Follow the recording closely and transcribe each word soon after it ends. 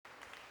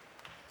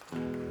Hi,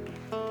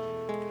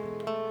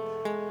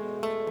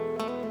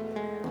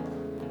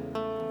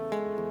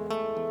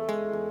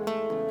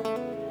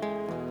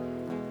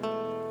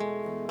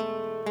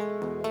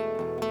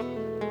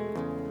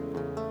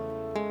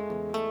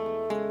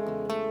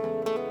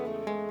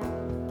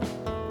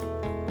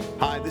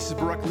 this is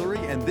Barak Lurie,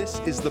 and this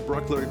is the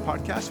Barak Lurie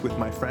Podcast with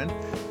my friend,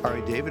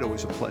 Ari David.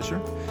 Always a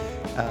pleasure.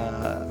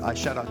 I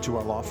shout out to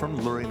our law firm,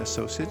 Lurie &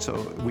 Associates.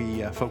 So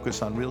we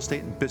focus on real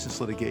estate and business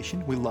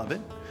litigation. We love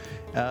it.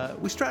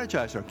 We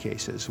strategize our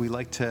cases. We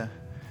like to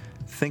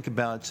think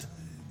about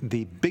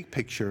the big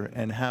picture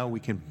and how we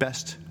can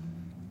best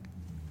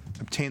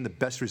obtain the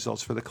best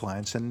results for the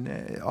clients,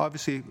 and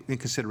obviously in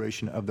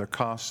consideration of their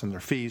costs and their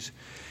fees,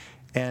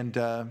 and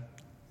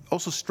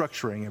also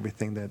structuring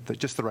everything that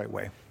just the right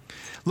way.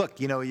 Look,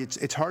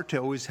 it's hard to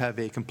always have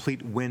a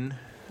complete win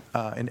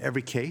in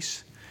every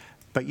case,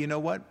 but you know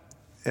what?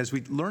 As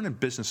we learn in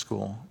business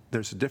school,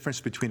 there's a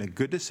difference between a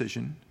good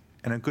decision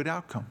and a good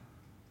outcome,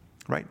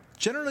 right?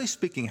 Generally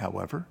speaking,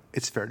 however,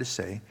 it's fair to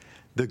say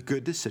the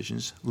good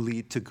decisions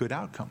lead to good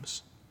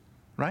outcomes,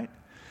 right?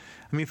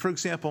 I mean, for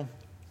example,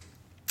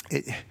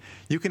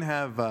 you can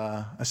have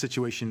a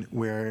situation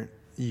where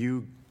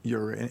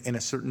you're in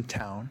a certain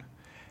town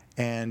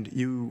and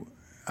you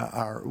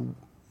are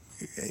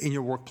in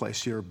your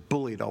workplace, you're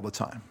bullied all the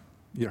time.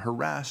 You're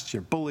harassed,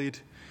 you're bullied,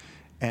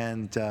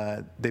 and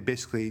they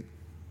basically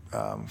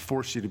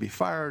force you to be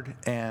fired,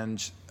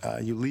 and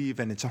you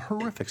leave, and it's a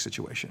horrific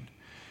situation.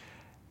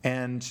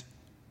 And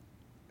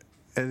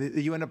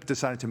you end up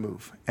deciding to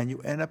move, and you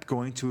end up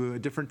going to a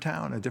different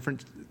town, a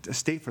different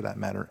state for that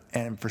matter,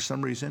 and for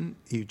some reason,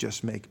 you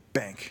just make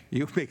bank.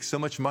 You make so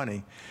much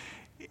money.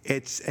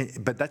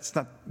 But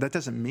that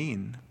doesn't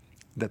mean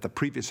that the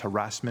previous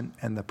harassment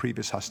and the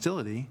previous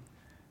hostility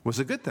was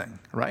a good thing,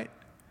 right?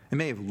 It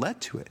may have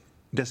led to it.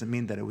 It doesn't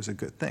mean that it was a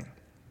good thing.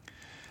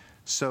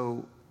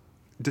 So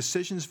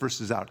decisions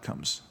versus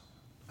outcomes.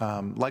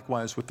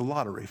 Likewise with the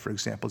lottery, for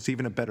example. It's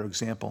even a better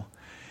example.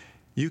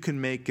 You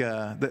can make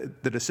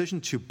the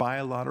decision to buy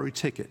a lottery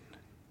ticket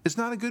is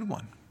not a good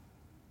one.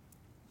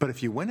 But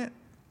if you win it,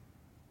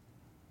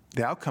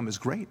 the outcome is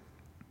great,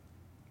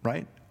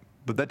 right?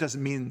 But that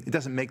doesn't mean, it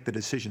doesn't make the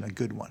decision a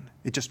good one.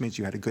 It just means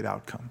you had a good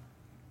outcome.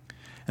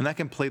 And I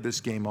can play this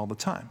game all the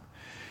time.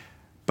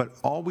 But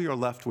all we are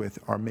left with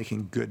are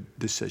making good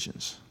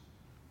decisions.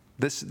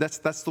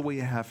 That's the way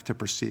you have to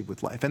proceed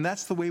with life, and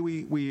that's the way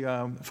we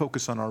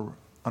focus on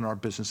our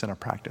business and our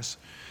practice.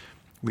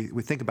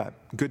 We think about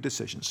good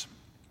decisions.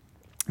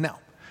 Now,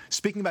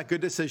 speaking about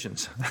good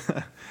decisions,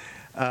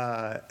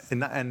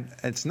 and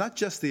it's not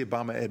just the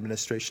Obama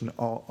administration,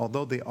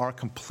 although they are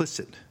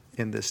complicit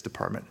in this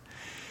department.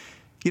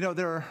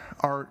 There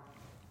are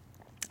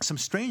some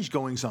strange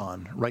goings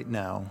on right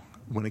now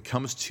when it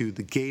comes to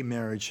the gay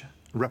marriage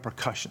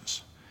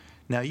repercussions.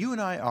 Now, you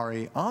and I,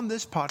 Ari, on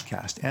this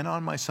podcast and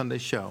on my Sunday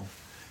show,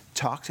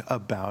 talked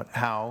about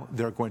how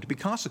there are going to be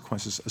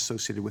consequences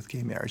associated with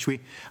gay marriage.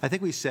 I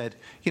think we said,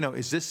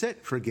 is this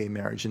it for gay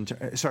marriage?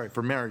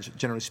 For marriage,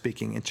 generally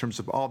speaking, in terms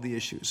of all the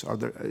issues.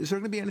 Is there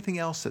going to be anything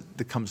else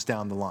that comes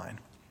down the line?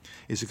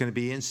 Is it going to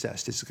be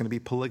incest? Is it going to be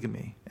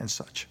polygamy and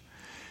such?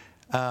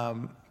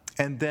 And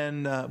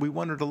then we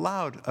wondered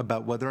aloud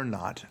about whether or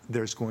not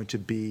there's going to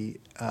be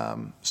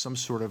some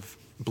sort of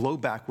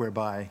blowback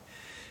whereby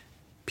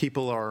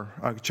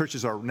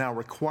churches are now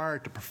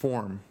required to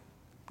perform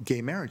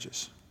gay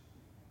marriages,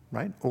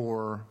 right?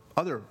 Or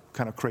other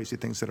kind of crazy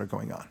things that are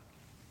going on.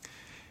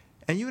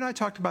 And you and I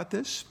talked about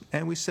this,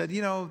 and we said,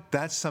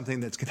 that's something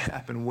that's going to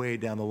happen way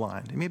down the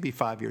line, maybe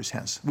 5 years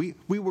hence. We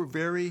were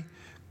very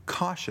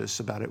cautious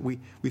about it. We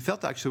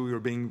felt actually we were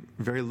being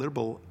very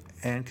liberal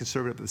and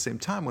conservative at the same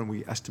time when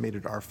we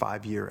estimated our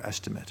 5-year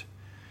estimate.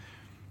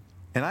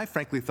 And I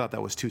frankly thought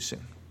that was too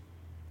soon.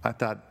 I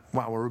thought,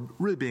 wow, we're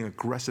really being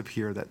aggressive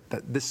here that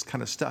this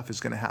kind of stuff is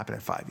going to happen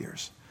in 5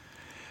 years.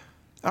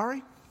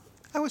 Ari,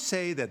 I would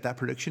say that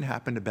prediction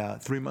happened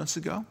about 3 months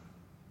ago,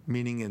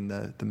 meaning in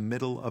the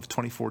middle of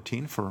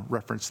 2014 for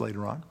reference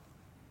later on.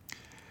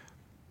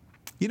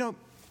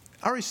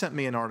 Ari sent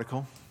me an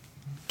article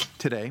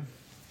today,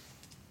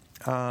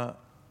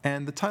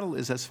 and the title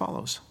is as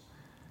follows: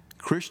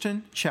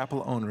 Christian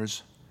chapel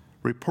owners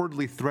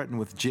reportedly threatened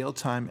with jail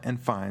time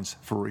and fines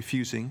for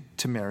refusing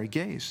to marry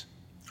gays.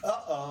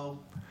 Uh-oh.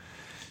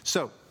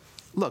 So,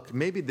 look,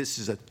 maybe this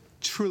is a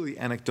truly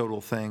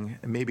anecdotal thing,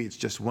 and maybe it's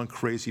just one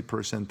crazy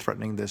person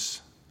threatening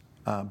this.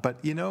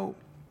 But,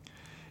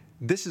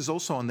 this is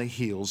also on the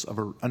heels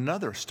of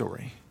another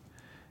story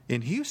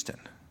in Houston,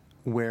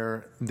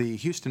 where the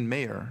Houston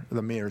mayor,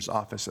 the mayor's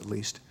office at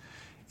least,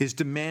 is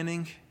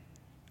demanding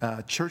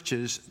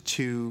churches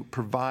to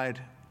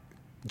provide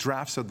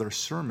drafts of their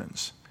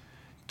sermons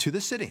to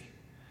the city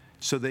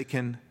so they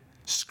can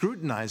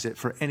scrutinize it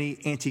for any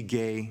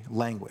anti-gay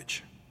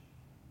language,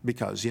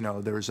 because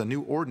there is a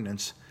new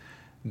ordinance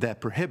that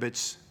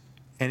prohibits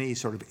any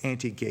sort of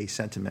anti-gay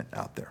sentiment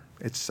out there.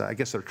 It's I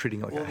guess they're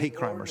treating it like a hate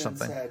crime or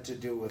something. The ordinance had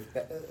to do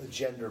with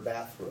gender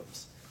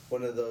bathrooms.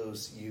 One of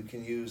those, you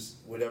can use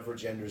whatever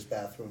gender's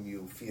bathroom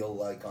you feel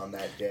like on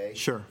that day.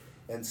 Sure.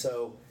 And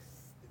so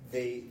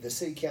the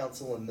city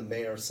council and the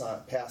mayor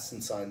passed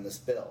and signed this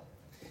bill.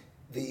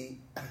 The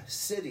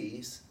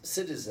city's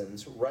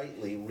citizens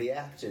rightly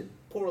reacted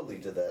poorly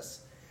to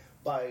this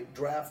by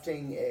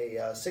drafting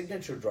a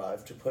signature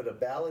drive to put a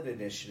ballot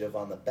initiative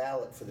on the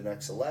ballot for the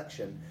next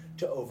election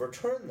to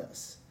overturn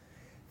this.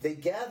 They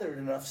gathered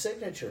enough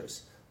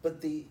signatures,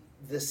 but the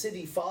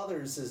city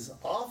fathers'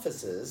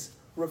 offices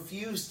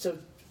refused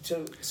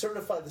to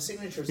certify the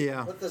signatures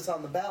and put this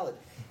on the ballot.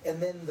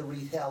 And then the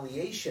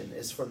retaliation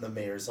is from the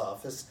mayor's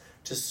office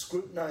to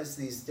scrutinize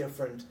these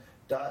different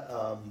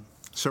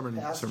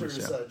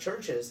pastors'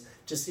 churches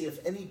to see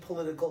if any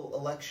political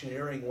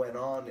electioneering went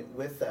on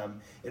with them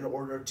in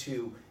order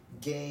to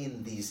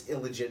gain these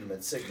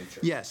illegitimate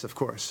signatures. Yes, of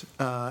course,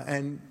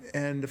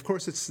 and of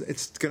course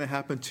it's going to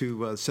happen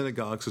to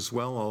synagogues as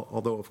well.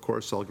 Although, of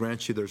course, I'll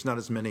grant you there's not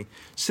as many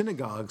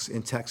synagogues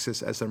in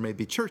Texas as there may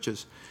be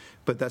churches,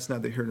 but that's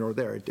neither here nor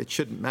there. It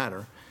shouldn't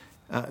matter.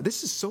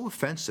 This is so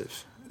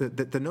offensive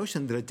that the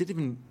notion that it didn't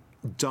even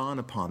dawn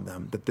upon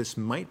them that this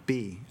might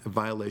be a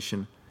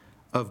violation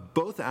of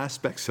both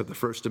aspects of the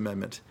First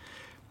Amendment,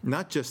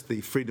 not just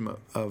the freedom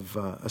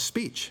of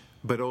speech,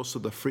 but also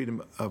the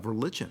freedom of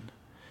religion.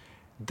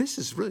 This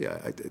is really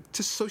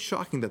just so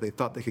shocking that they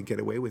thought they could get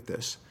away with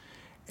this.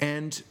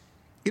 And,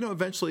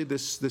 eventually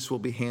this will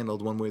be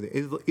handled one way or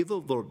the other.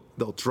 Either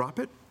they'll drop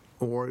it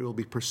or it will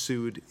be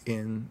pursued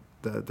in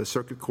the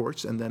circuit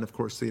courts and then, of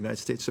course, the United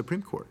States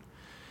Supreme Court.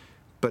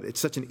 But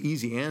it's such an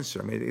easy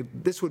answer. I mean,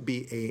 this would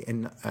be a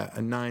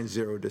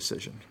 9-0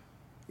 decision,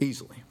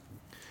 easily.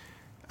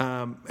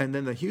 And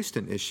then the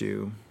Houston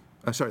issue,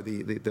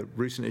 the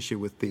recent issue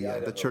with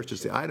the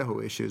churches, the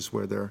Idaho issues,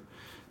 where they're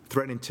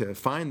threatening to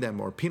fine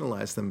them or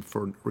penalize them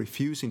for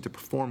refusing to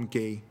perform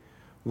gay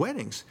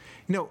weddings.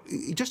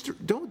 Just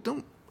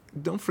don't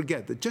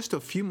forget that just a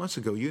few months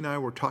ago, you and I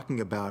were talking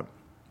about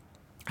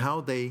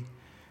how they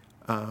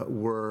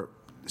were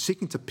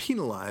seeking to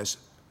penalize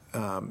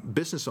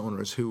business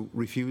owners who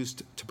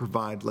refused to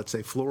provide, let's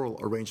say, floral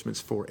arrangements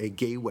for a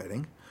gay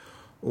wedding,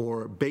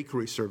 or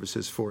bakery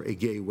services for a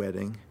gay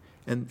wedding,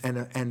 and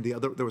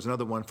there was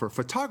another one for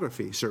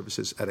photography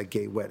services at a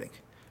gay wedding,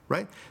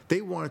 right?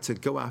 They wanted to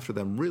go after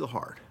them real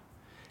hard.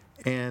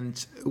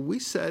 And we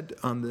said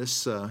on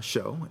this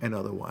show and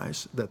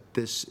otherwise that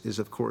this is,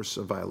 of course,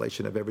 a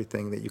violation of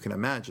everything that you can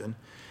imagine,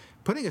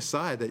 putting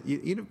aside that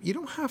you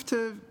don't have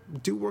to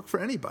do work for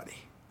anybody.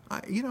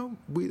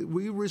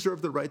 We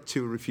reserve the right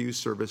to refuse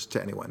service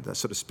to anyone,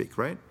 so to speak,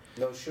 right?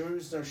 No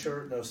shoes, no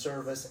shirt, no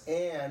service,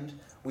 and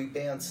we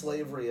banned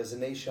slavery as a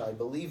nation, I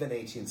believe, in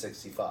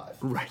 1865.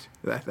 Right,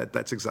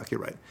 that's exactly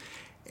right.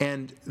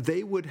 And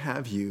they would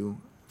have you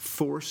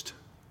forced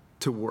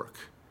to work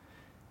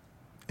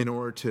in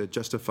order to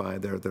justify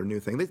their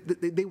new thing.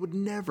 They would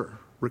never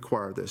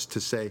require this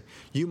to say,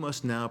 you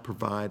must now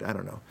provide,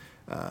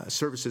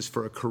 services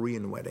for a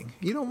Korean wedding.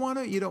 You don't want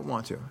to, you don't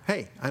want to.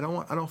 Hey, I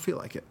don't feel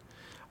like it.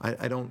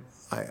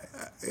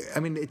 I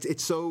mean,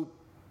 it's so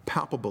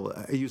palpable.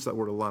 I use that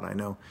word a lot, I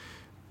know.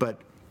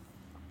 But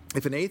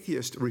if an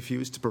atheist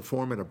refused to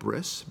perform at a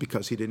bris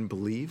because he didn't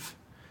believe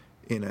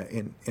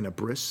in a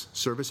bris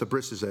service, a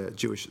bris is a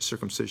Jewish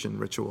circumcision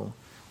ritual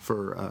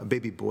for a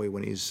baby boy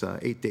when he's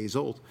 8 days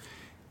old.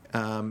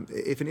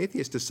 If an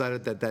atheist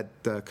decided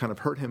that kind of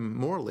hurt him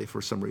morally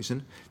for some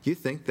reason, do you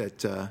think that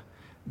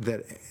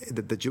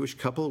the Jewish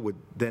couple would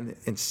then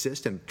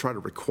insist and try to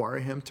require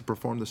him to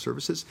perform the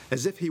services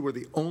as if he were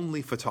the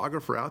only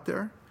photographer out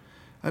there?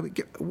 I mean,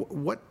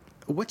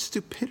 what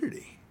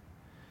stupidity?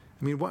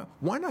 I mean,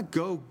 why not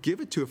go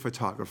give it to a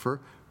photographer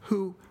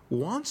who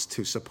wants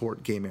to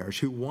support gay marriage,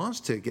 who wants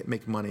to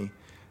make money,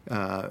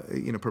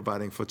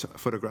 providing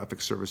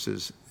photographic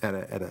services at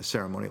a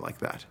ceremony like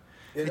that?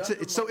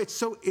 It's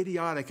so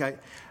idiotic.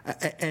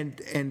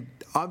 And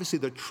obviously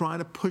they're trying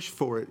to push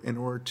for it in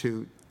order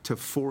to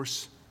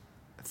force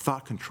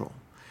thought control,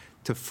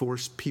 to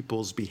force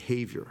people's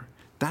behavior.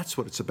 That's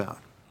what it's about.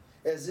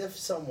 As if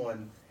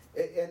someone,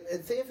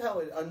 and think of how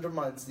it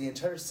undermines the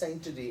entire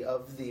sanctity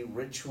of the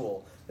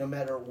ritual, no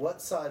matter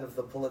what side of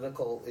the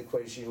political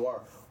equation you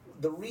are.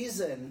 The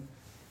reason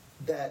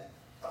that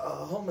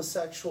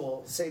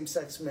homosexual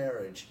same-sex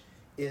marriage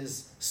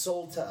is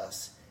sold to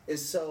us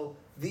is so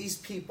these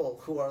people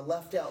who are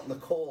left out in the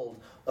cold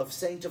of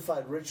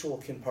sanctified ritual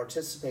can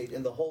participate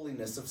in the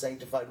holiness of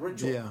sanctified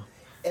ritual. Yeah.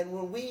 And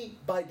when we,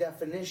 by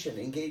definition,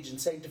 engage in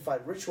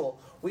sanctified ritual,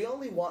 we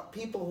only want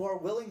people who are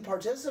willing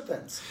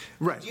participants.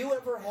 Right. Do you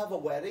ever have a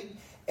wedding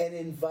and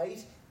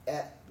invite,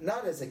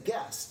 not as a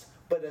guest,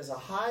 but as a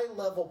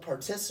high-level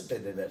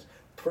participant in it,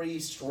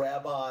 priest,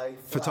 rabbi,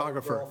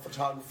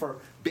 photographer,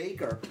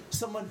 baker,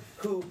 someone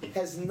who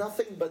has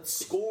nothing but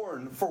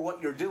scorn for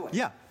what you're doing?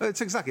 Yeah,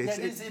 it's exactly. That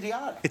is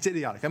idiotic. It's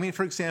idiotic. I mean,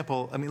 for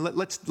example,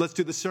 let's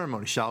do the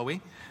ceremony, shall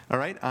we? All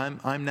right.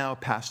 I'm now a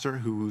pastor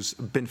who's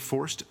been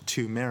forced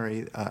to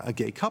marry a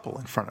gay couple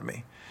in front of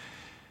me.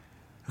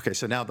 Okay,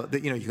 so now you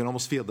can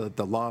almost feel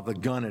the law of the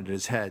gun in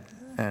his head,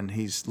 and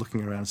he's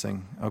looking around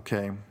saying,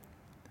 "Okay,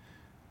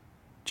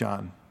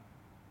 John,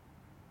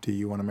 do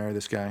you want to marry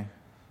this guy?"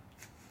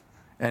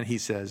 And he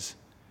says,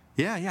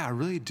 yeah, I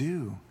really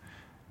do.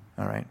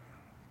 All right.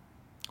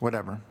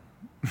 Whatever.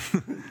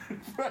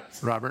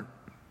 Robert,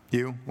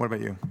 you? What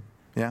about you?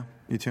 Yeah?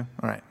 You too?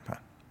 All right. Fine.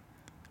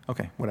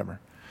 Okay, whatever.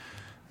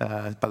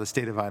 By the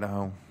state of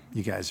Idaho,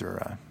 you guys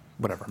are,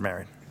 whatever,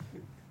 married.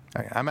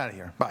 Okay, I'm out of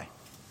here. Bye.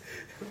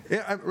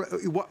 Yeah,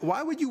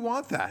 why would you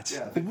want that?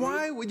 Yeah,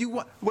 why would you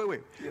want...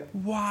 Wait. Yeah.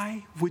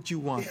 Why would you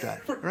want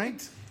that,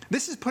 right?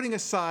 This is putting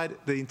aside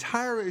the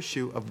entire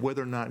issue of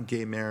whether or not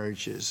gay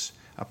marriage is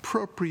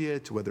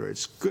appropriate, whether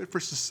it's good for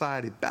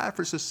society, bad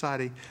for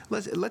society.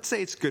 Let's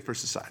say it's good for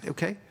society,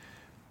 okay?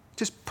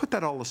 Just put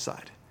that all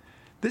aside.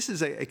 This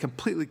is a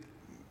completely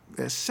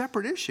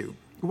separate issue.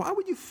 Why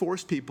would you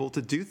force people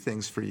to do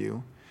things for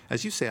you,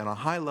 as you say, on a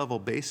high-level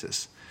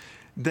basis,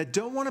 that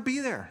don't want to be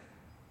there,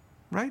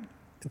 right?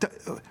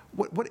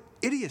 What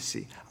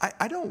idiocy.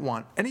 I don't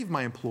want any of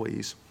my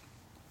employees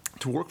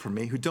to work for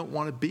me who don't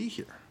want to be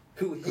here.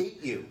 Who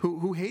hate you.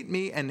 Who hate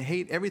me and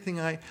hate everything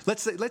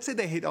let's say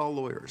they hate all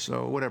lawyers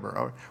or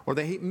whatever, or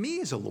they hate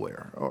me as a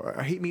lawyer,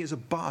 or hate me as a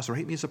boss, or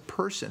hate me as a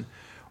person,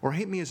 or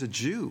hate me as a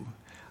Jew,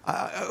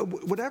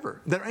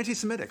 whatever. They're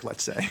anti-Semitic,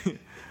 let's say,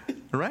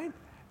 right?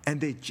 And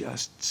they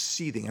just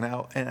seething.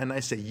 And I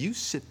say, you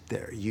sit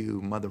there,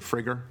 you mother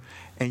frigger,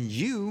 and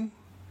you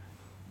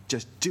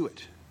just do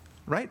it.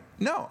 Right?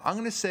 No, I'm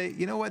going to say,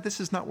 you know what, this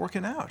is not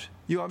working out.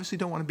 You obviously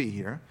don't want to be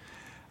here.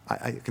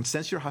 I can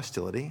sense your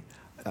hostility.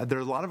 There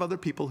are a lot of other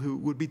people who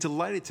would be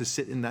delighted to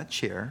sit in that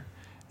chair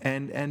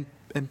and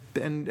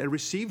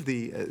receive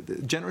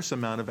the generous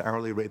amount of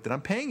hourly rate that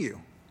I'm paying you.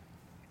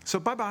 So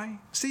bye-bye.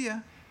 See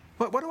ya.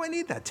 What do I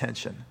need that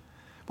tension?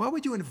 Why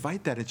would you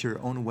invite that into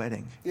your own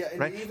wedding? Yeah,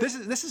 right? This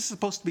is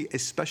supposed to be a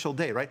special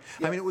day, right?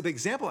 Yeah. I mean, the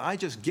example I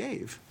just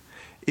gave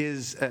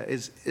is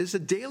a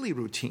daily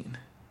routine.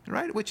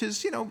 Right, which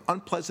is,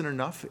 unpleasant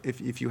enough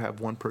if you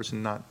have one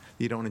person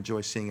you don't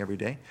enjoy seeing every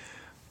day,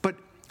 but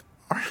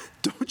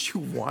don't you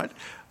want,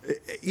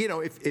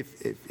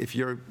 if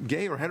you're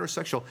gay or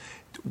heterosexual,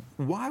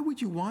 why would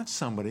you want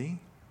somebody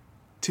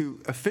to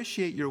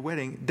officiate your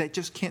wedding that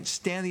just can't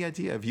stand the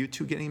idea of you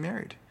two getting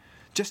married,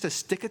 just to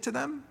stick it to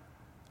them?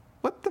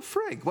 What the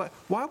frig?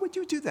 Why would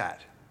you do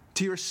that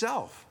to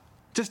yourself?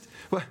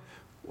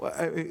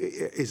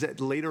 Is that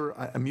later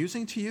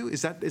amusing to you?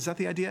 Is that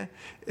the idea?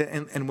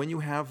 And when you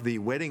have the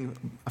wedding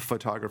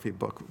photography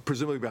book,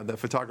 presumably by the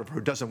photographer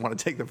who doesn't want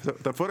to take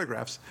the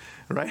photographs,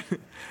 right?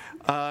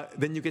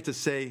 Then you get to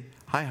say,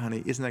 "Hi,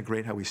 honey, isn't that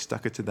great how we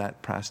stuck it to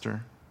that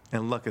pastor?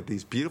 And look at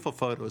these beautiful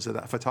photos of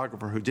that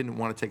photographer who didn't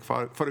want to take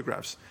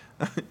photographs.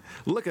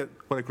 Look at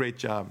what a great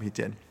job he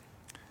did."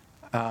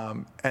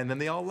 And then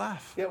they all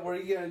laugh. Yeah, what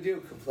are you going to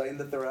do? Complain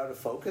that they're out of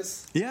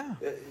focus? Yeah.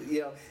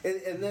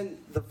 And then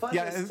the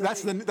funniest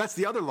that's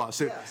the other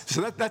lawsuit. Yeah.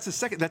 So that's the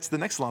second. That's the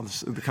next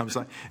lawsuit that comes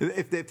on.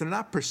 If they're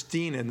not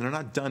pristine and they're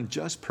not done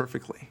just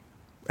perfectly,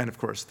 and of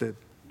course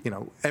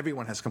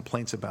everyone has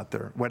complaints about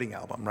their wedding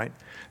album, right?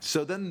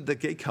 So then the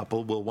gay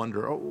couple will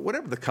wonder, or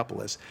whatever the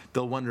couple is,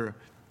 they'll wonder,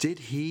 did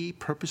he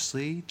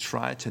purposely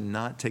try to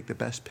not take the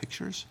best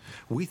pictures?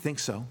 We think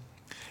so.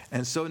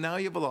 And so now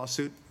you have a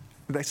lawsuit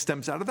that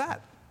stems out of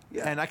that.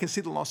 Yeah. And I can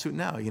see the lawsuit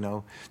now.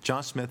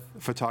 John Smith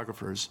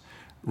photographers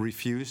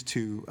refused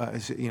to,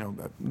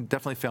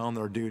 definitely fell on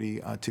their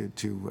duty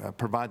to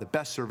provide the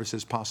best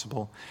services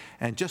possible.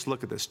 And just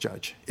look at this,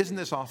 Judge. Isn't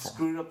this awful?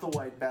 Screwed up the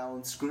white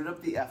balance, screwed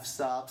up the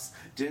f-stops,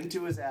 didn't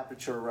do his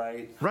aperture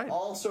right. Right.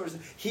 All sorts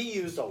he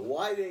used a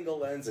wide-angle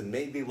lens and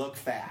made me look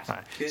fat.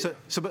 Right.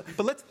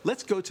 But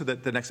let's go to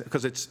the next,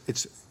 because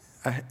it's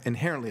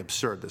inherently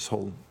absurd, this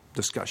whole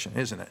discussion,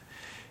 isn't it?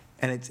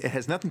 And it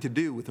has nothing to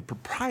do with the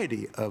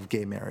propriety of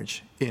gay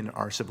marriage in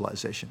our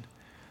civilization.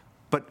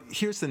 But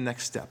here's the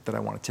next step that I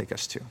want to take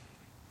us to.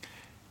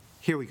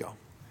 Here we go.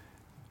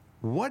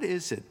 What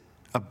is it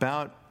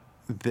about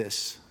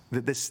this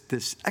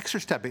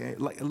extra step?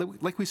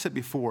 Like we said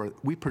before,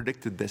 we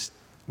predicted this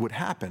would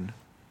happen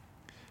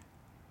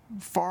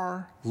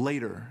far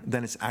later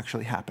than it's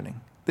actually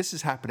happening. This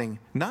is happening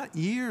not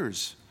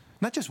years,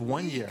 not just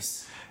 1 year.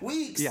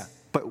 Weeks. Yeah,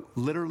 but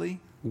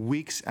literally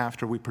weeks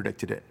after we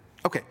predicted it.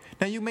 Okay,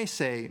 now you may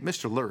say,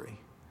 Mr. Lurie,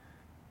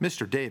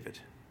 Mr. David,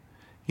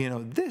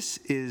 this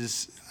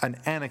is an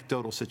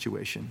anecdotal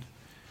situation.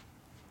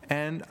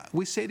 And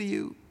we say to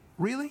you,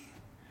 really?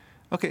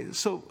 Okay,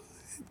 so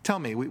tell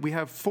me, we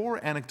have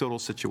 4 anecdotal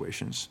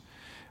situations.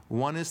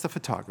 One is the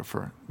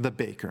photographer, the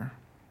baker.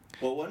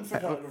 Well, one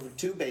photographer,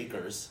 2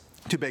 bakers.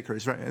 2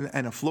 bakers, right,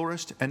 and a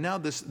florist. And now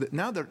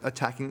they're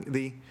attacking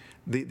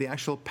the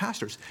actual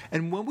pastors.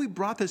 And when we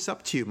brought this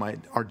up to you,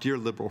 our dear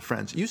liberal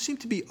friends, you seem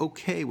to be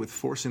okay with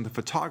forcing the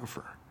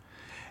photographer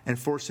and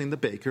forcing the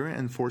baker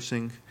and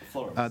forcing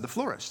the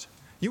florist.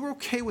 You were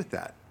okay with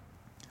that.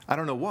 I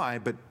don't know why,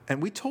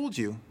 and we told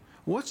you,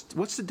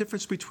 what's the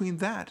difference between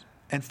that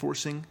and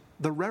forcing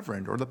the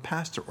reverend or the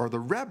pastor or the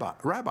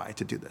rabbi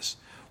to do this?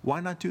 Why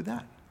not do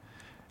that?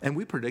 And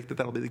we predict that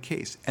that'll be the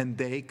case. And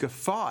they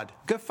guffawed,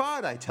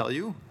 I tell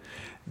you.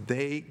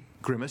 They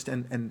grimaced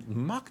and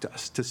mocked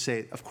us to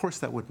say, of course,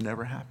 that would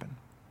never happen.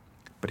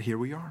 But here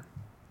we are,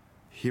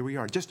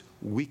 just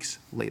weeks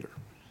later.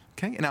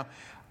 Okay? Now,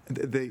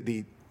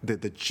 the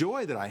the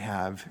joy that I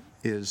have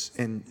is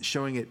in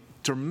showing it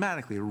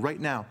dramatically right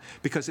now.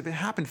 Because if it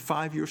happened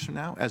 5 years from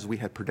now, as we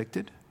had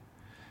predicted,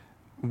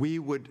 we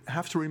would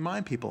have to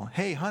remind people,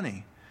 hey,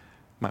 honey,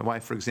 my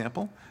wife, for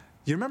example,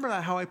 you remember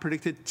how I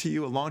predicted to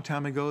you a long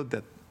time ago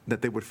that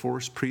they would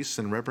force priests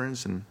and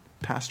reverends and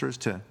pastors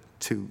to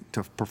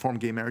perform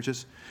gay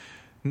marriages?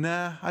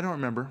 Nah, I don't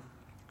remember.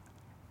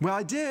 Well,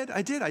 I did.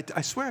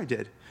 I swear I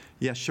did.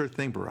 Yeah, sure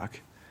thing,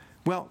 Barak.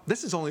 Well,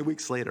 this is only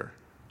weeks later.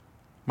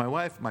 My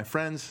wife, my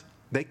friends,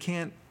 they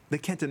can't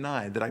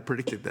deny that I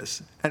predicted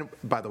this. And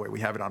by the way, we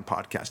have it on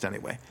podcast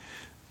anyway.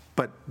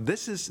 But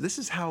this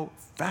is how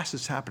fast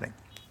it's happening.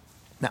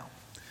 Now,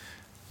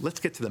 let's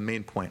get to the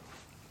main point,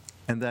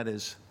 and that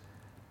is,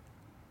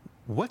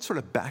 what sort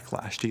of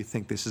backlash do you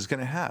think this is going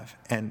to have,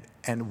 and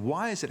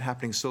why is it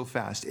happening so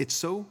fast?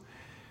 It's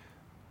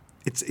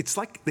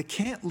like they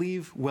can't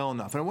leave well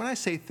enough. And when I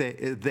say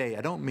they,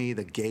 I don't mean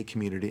the gay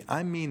community.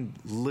 I mean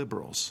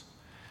liberals.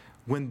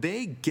 When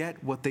they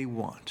get what they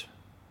want,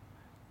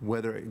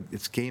 whether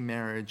it's gay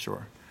marriage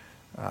or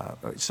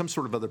some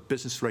sort of other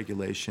business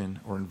regulation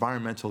or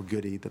environmental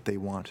goodie that they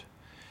want,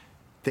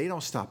 they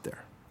don't stop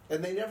there.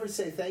 And they never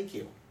say thank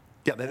you.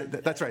 Yeah,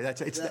 that's right.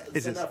 That's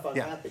enough. I'm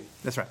happy.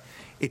 That's right.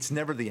 It's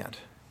never the end.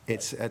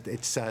 It's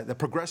the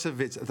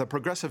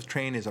progressive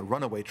train is a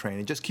runaway train.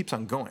 It just keeps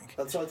on going.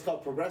 That's why it's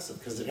called progressive,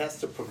 because it has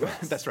to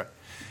progress. That's right.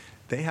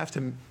 They have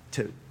to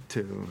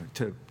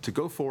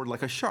go forward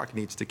like a shark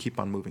needs to keep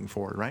on moving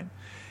forward, right?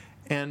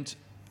 And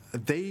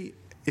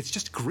it's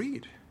just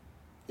greed.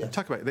 Yeah.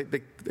 Talk about it.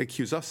 They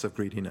accuse us of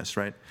greediness,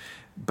 right?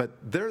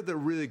 But they're the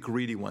really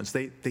greedy ones.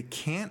 They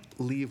can't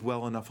leave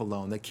well enough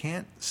alone. They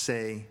can't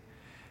say,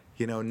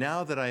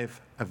 now that I've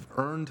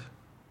earned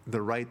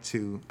the right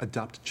to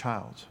adopt a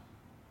child,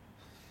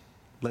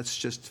 let's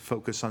just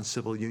focus on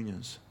civil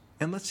unions.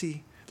 And let's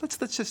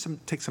just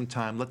take some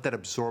time, let that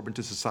absorb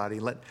into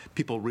society, let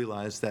people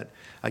realize that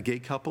a gay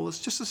couple is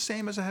just the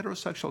same as a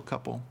heterosexual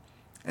couple.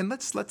 And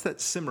let's let that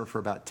simmer for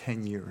about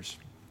 10 years,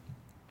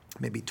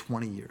 maybe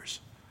 20 years.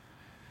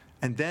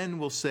 And then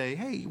we'll say,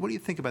 hey, what do you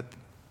think about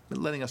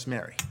letting us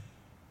marry?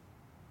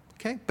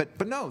 Okay?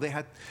 But no, they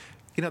had,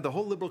 the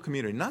whole liberal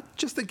community, not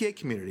just the gay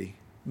community.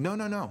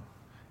 No.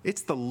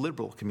 It's the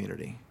liberal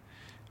community.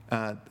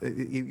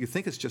 You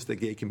think it's just the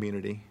gay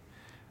community,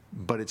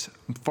 but it's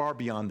far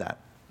beyond that.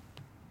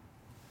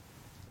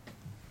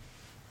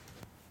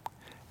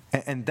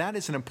 And that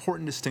is an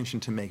important distinction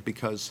to make,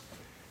 because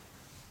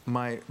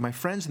my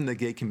friends in the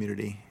gay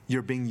community,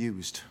 you're being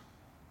used.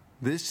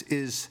 This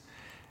is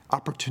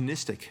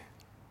opportunistic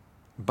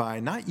by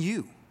not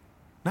you.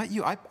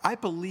 I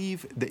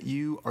believe that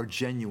you are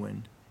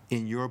genuine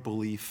in your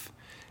belief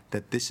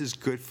that this is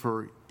good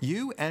for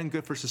you and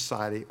good for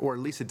society, or at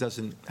least it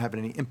doesn't have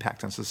any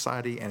impact on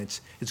society, and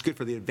it's good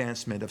for the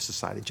advancement of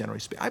society, generally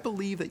speaking. I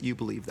believe that you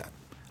believe that.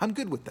 I'm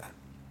good with that.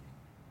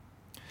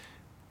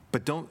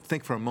 But don't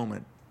think for a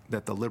moment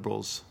that the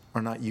liberals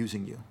are not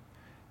using you.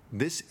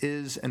 This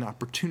is an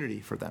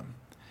opportunity for them.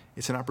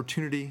 It's an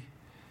opportunity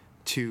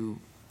to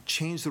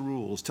change the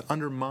rules, to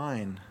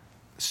undermine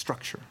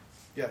structure.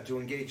 Yeah, to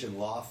engage in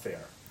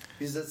lawfare.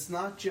 Because it's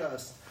not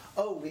just,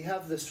 we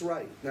have this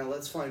right, now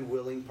let's find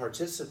willing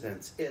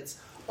participants. It's,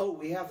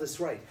 we have this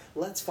right,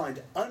 let's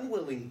find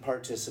unwilling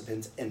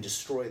participants and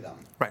destroy them.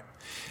 Right.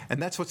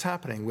 And that's what's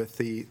happening with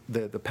the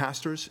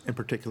pastors in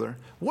particular.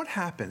 What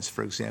happens,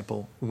 for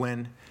example,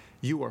 when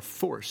you are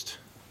forced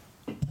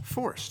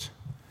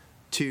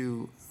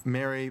to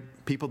marry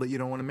people that you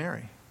don't want to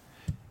marry?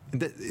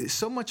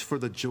 So much for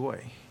the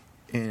joy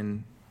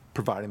in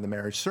providing the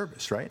marriage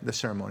service, right? The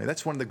ceremony.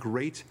 That's one of the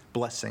great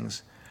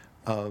blessings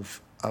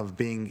of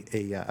being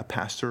a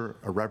pastor,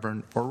 a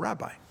reverend, or a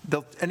rabbi.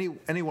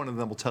 Any one of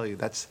them will tell you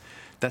that's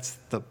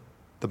the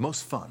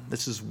most fun.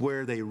 This is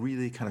where they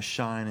really kind of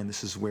shine, and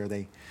this is where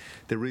they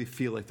really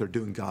feel like they're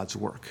doing God's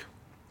work.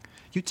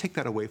 You take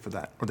that away from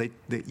that, or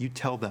you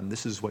tell them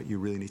this is what you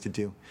really need to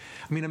do.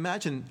 I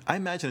imagine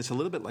it's a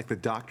little bit like the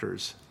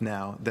doctors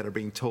now that are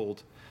being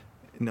told,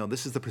 no,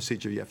 this is the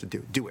procedure you have to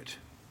do. Do it,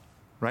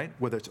 right?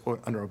 Whether it's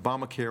under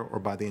Obamacare or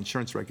by the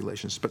insurance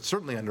regulations, but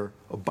certainly under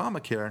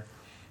Obamacare,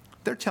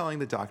 they're telling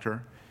the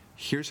doctor,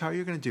 here's how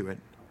you're going to do it,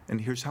 and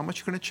here's how much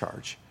you're going to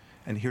charge,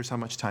 and here's how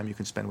much time you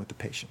can spend with the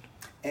patient.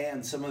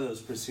 And some of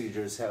those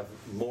procedures have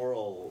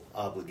moral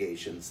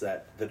obligations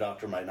that the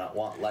doctor might not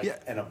want,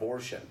 like an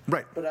abortion.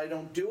 Right. But I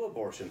don't do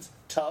abortions.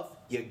 Tough,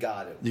 you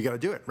got it. You got to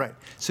do it, right.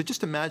 So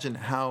just imagine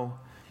how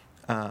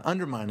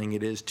undermining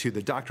it is to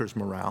the doctor's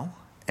morale,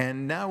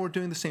 and now we're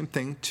doing the same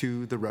thing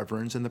to the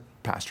reverends and the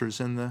pastors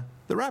and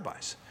the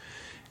rabbis.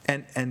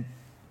 And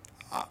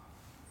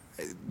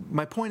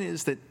my point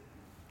is that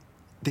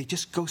they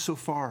just go so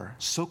far,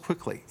 so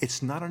quickly.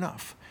 It's not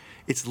enough.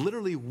 It's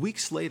literally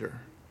weeks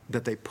later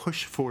that they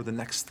push for the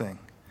next thing.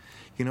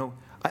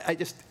 I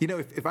just,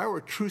 if I were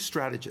a true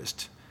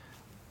strategist,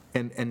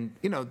 and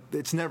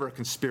it's never a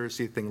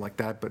conspiracy thing like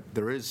that, but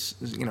there is,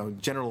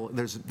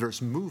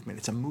 there's movement.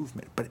 It's a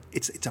movement, but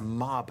it's a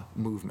mob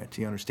movement.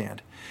 You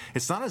understand?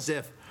 It's not as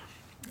if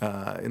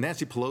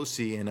Nancy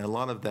Pelosi and a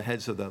lot of the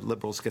heads of the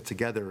liberals get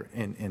together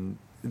in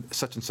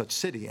such and such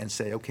city and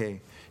say, okay,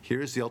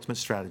 here's the ultimate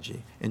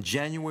strategy. In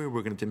January,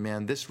 we're going to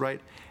demand this right,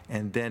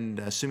 and then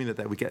assuming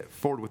that we get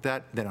forward with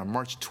that, then on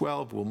March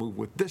 12, we'll move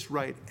with this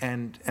right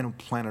and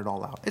plan it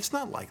all out. It's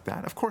not like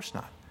that, of course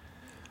not.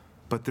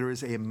 But there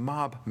is a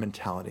mob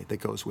mentality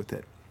that goes with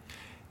it.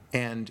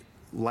 And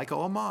like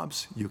all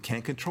mobs, you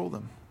can't control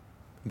them.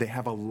 They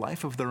have a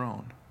life of their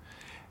own.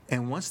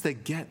 And once they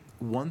get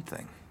one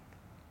thing,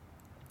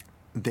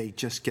 they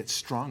just get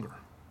stronger.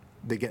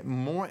 They get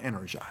more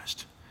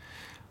energized.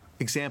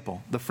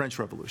 Example, the French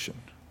Revolution,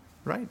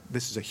 right?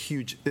 This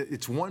is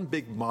it's one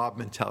big mob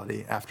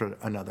mentality after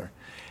another.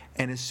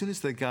 And as soon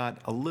as they got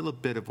a little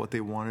bit of what they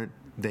wanted,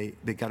 they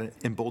got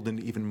emboldened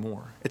even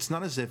more. It's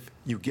not as if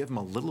you give them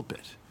a little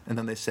bit and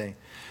then they say,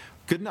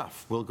 good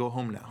enough, we'll go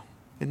home now.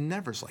 It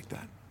never is like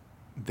that.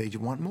 They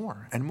want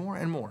more and more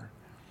and more.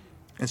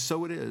 And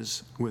so it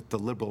is with the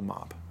liberal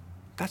mob.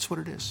 That's what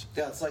it is.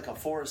 Yeah, it's like a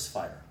forest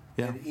fire.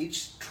 Yeah. And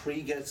each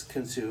tree gets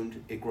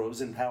consumed, it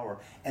grows in power,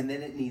 and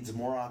then it needs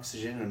more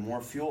oxygen and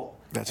more fuel.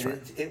 That's and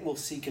right. It will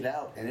seek it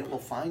out, and it will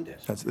find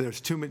it. There's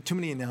too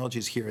many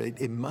analogies here.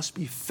 It must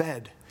be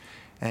fed,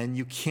 and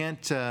you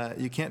can't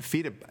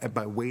feed it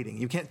by waiting.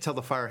 You can't tell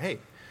the fire, hey,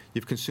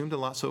 you've consumed a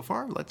lot so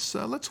far.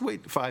 Let's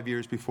wait 5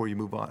 years before you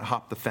move on,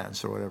 hop the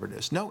fence or whatever it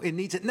is. No, it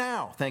needs it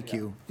now. Thank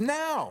you.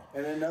 Now.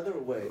 And another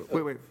way.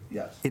 Wait.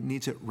 Yes. It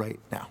needs it right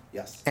now.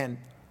 Yes. And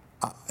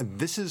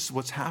this is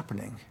what's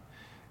happening.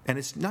 And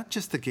it's not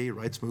just the gay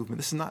rights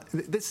movement.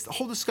 This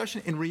whole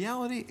discussion in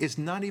reality is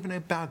not even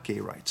about gay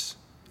rights.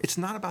 It's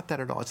not about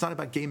that at all. It's not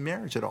about gay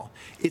marriage at all.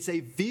 It's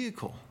a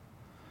vehicle.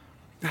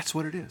 That's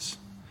what it is.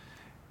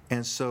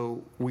 And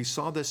so we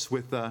saw this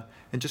with,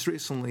 and just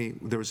recently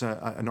there was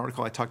an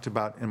article I talked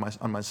about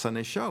on my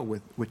Sunday show,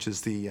 which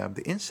is the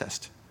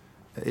incest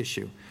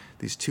issue.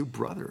 These two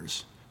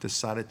brothers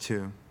decided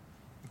to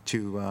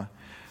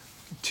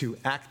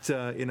act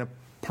in a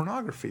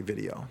pornography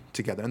video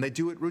together, and they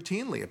do it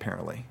routinely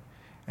apparently,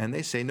 and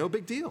they say no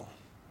big deal.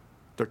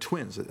 They're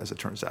twins, as it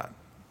turns out.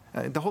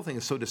 The whole thing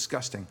is so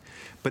disgusting,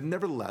 but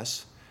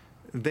nevertheless,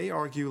 they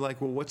argue like,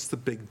 well, what's the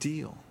big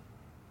deal?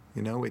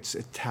 It's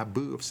a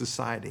taboo of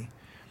society.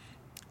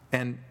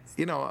 And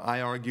I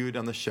argued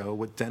on the show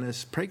what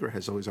Dennis Prager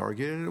has always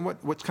argued, and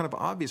what's kind of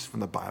obvious from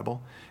the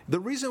Bible.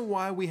 The reason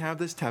why we have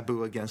this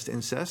taboo against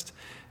incest,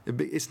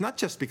 it's not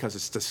just because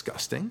it's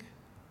disgusting.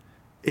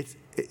 It's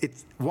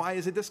why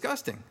is it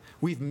disgusting?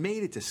 We've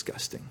made it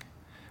disgusting.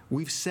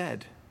 We've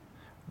said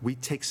we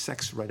take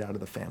sex right out of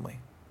the family,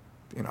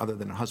 other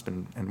than a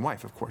husband and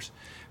wife, of course.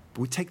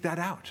 But we take that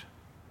out.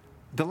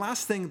 The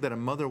last thing that a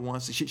mother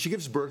wants, she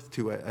gives birth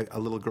to a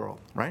little girl,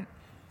 right?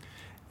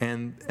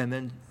 And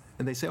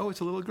they say, oh,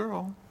 it's a little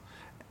girl.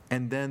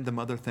 And then the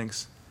mother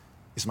thinks,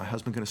 is my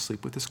husband going to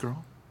sleep with this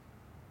girl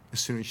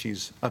as soon as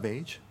she's of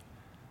age?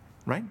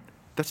 Right?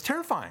 That's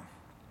terrifying.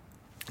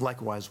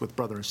 Likewise with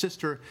brother and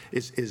sister,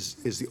 is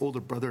the older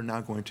brother now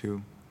going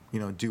to,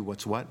 do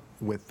what's what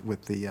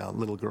with the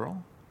little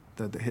girl,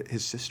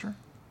 his sister?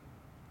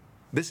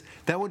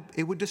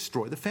 It would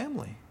destroy the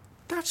family.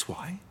 That's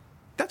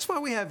why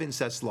we have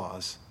incest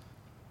laws.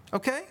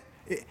 Okay?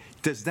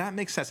 Does that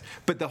make sense?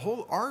 But the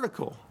whole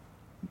article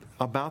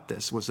about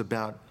this was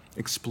about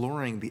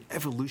exploring the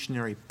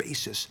evolutionary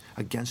basis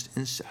against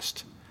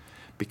incest,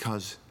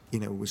 because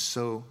it was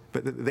so.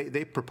 But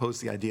they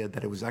proposed the idea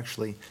that it was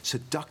actually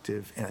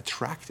seductive and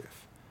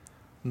attractive.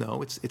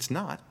 No, it's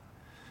not.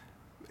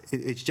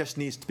 It just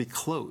needs to be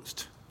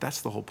closed.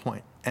 That's the whole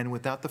point. And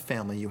without the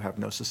family, you have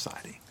no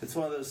society. It's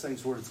one of those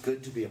things where it's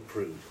good to be a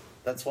prude.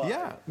 That's why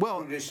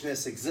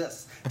prudishness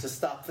exists, to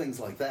stop things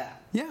like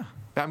that. Yeah.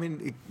 I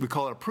mean, we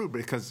call it a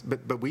prude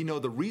but we know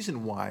the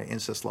reason why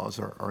incest laws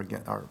are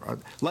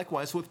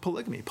likewise with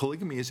polygamy.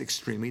 Polygamy is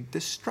extremely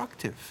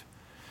destructive.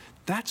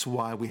 That's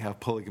why we have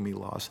polygamy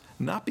laws,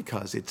 not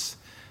because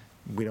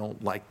we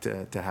don't like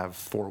to have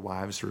 4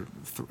 wives or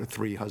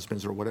 3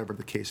 husbands or whatever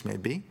the case may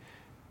be.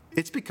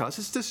 It's because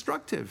it's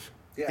destructive.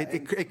 Yeah,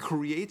 it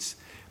creates,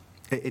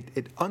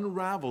 it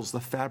unravels the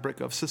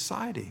fabric of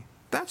society.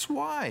 That's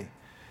why.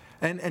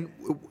 And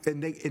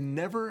it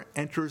never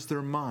enters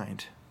their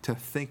mind to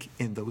think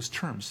in those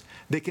terms.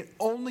 They can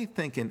only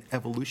think in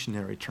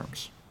evolutionary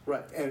terms.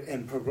 Right,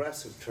 and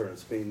progressive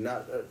terms, meaning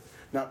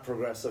not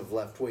progressive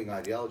left-wing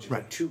ideology,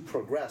 right. But to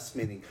progress,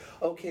 meaning,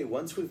 okay,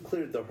 once we've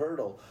cleared the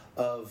hurdle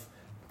of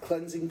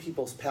cleansing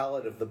people's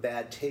palate of the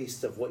bad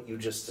taste of what you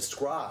just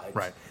described,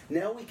 right.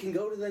 Now we can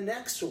go to the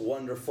next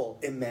wonderful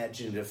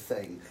imaginative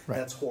thing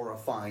that's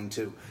horrifying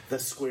to the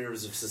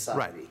squares of society.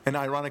 Right. And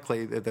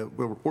ironically, the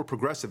word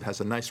progressive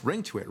has a nice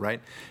ring to it,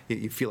 right?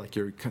 You feel like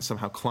you're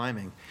somehow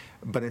climbing,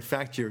 but in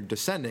fact you're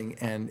descending,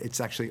 and it's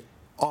actually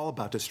all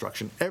about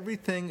destruction.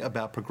 Everything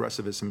about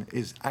progressivism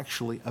is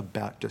actually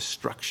about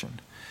destruction.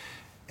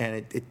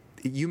 And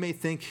you may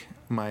think,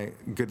 my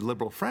good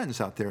liberal friends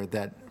out there,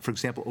 that, for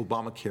example,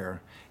 Obamacare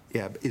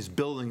is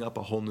building up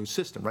a whole new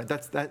system, right?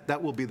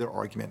 That will be their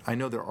argument. I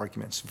know their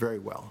arguments very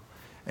well.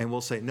 And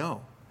we'll say,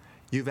 no,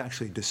 you've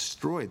actually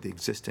destroyed the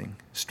existing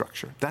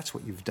structure. That's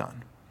what you've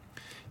done.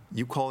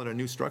 You call it a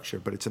new structure,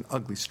 but it's an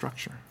ugly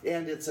structure.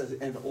 And it's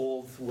an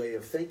old way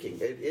of thinking.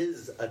 It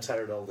is a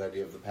tired old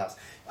idea of the past.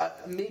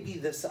 Maybe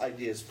this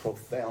idea is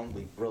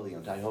profoundly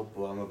brilliant. I hope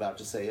what I'm about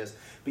to say is.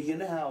 But you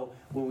know how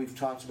when we've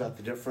talked about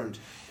the different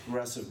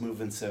progressive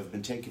movements that have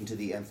been taken to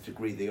the nth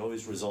degree, they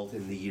always result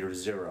in the year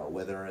zero,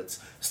 whether it's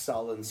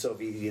Stalin's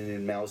Soviet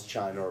Union, Mao's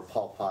China, or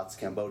Pol Pot's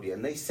Cambodia.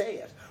 And they say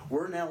it.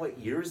 We're now at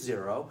year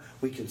zero.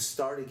 We can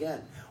start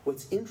again.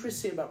 What's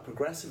interesting about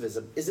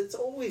progressivism is it's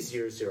always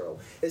year zero.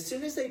 As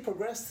soon as they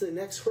progress to the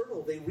next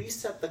hurdle, they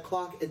reset the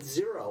clock at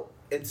zero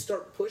and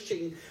start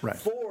pushing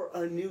for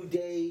a new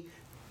day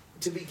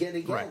to begin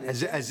again. Right,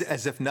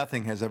 as if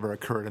nothing has ever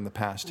occurred in the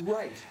past.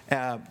 Right.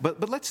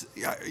 But let's.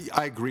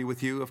 I agree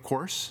with you, of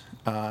course,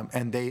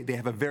 and they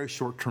have a very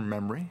short-term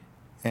memory,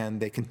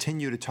 and they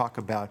continue to talk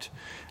about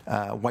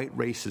white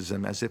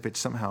racism as if it's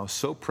somehow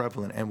so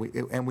prevalent,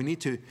 and we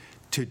need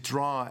to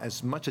draw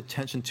as much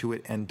attention to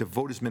it and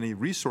devote as many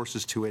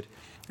resources to it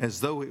as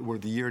though it were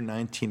the year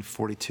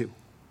 1942.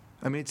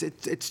 I mean,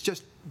 it's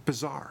just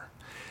bizarre.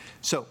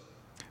 So,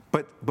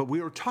 but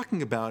we were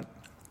talking about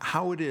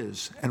how it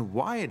is and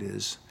why it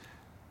is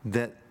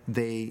that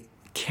they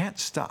can't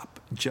stop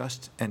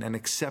just and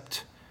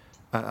accept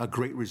a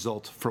great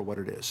result for what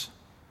it is.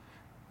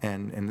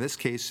 And in this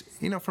case,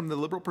 from the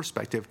liberal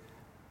perspective,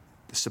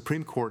 the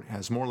Supreme Court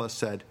has more or less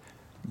said,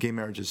 gay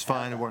marriage is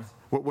fine.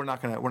 We're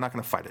not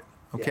gonna fight it.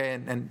 Okay,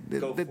 yeah. and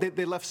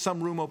they left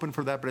some room open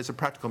for that, but as a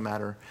practical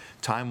matter,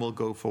 time will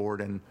go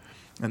forward, and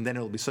then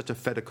it'll be such a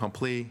fait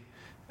accompli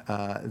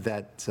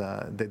that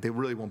they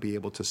really won't be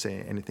able to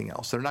say anything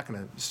else. They're not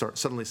going to start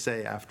suddenly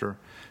say after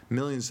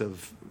millions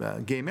of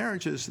gay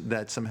marriages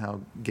that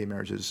somehow gay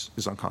marriage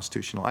is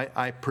unconstitutional.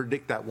 I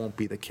predict that won't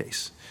be the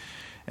case,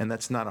 and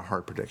that's not a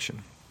hard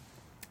prediction.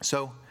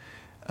 So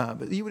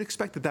but you would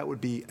expect that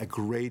would be a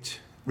great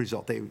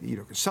result. They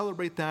can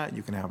celebrate that.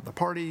 You can have the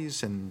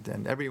parties,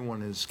 and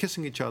everyone is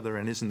kissing each other,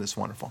 and isn't this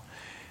wonderful?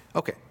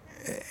 Okay,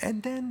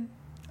 and then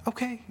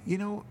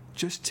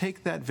just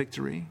take that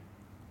victory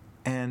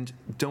and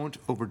don't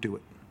overdo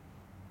it.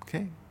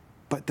 Okay,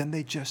 but then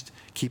they just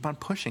keep on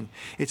pushing.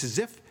 It's as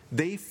if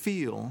they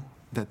feel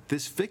that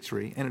this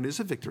victory, and it is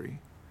a victory,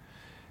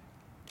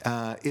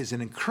 is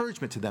an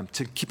encouragement to them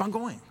to keep on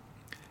going.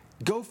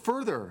 Go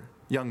further,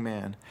 young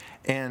man,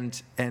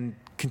 and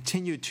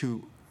continue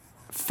to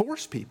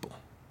force people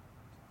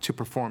to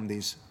perform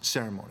these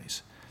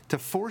ceremonies, to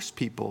force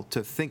people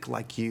to think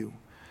like you,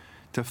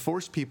 to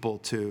force people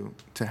to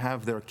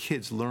have their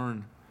kids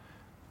learn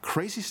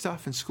crazy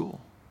stuff in school,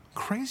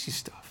 crazy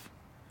stuff.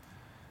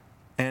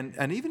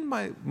 And even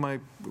my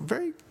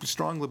very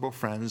strong liberal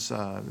friends,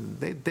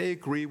 they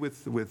agree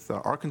with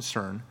our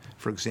concern,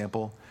 for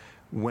example,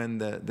 when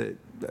the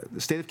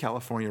state of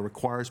California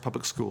requires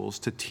public schools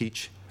to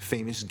teach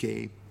famous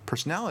gay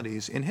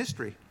personalities in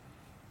history.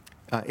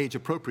 Age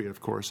appropriate, of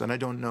course, and I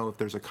don't know if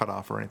there's a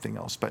cutoff or anything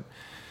else, but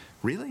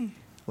really?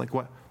 Like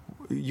what?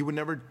 You would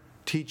never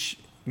teach,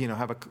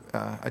 have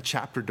a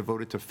chapter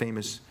devoted to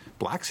famous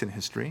blacks in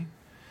history,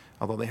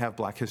 although they have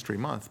Black History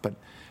Month, but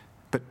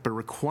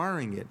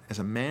requiring it as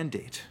a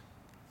mandate,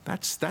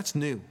 that's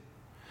new.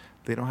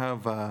 They don't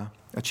have a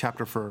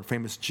chapter for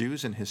famous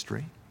Jews in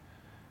history,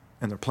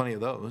 and there are plenty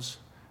of those,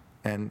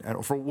 and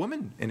for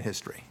women in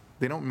history.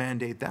 They don't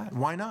mandate that.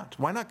 Why not?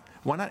 Why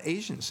not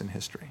Asians in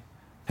history?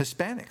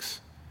 Hispanics.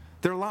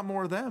 There are a lot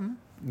more of them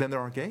than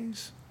there are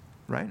gays,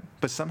 right?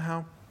 But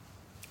somehow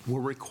we're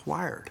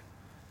required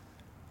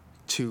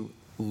to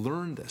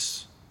learn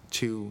this,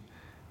 to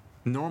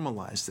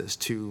normalize this,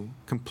 to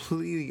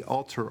completely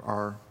alter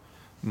our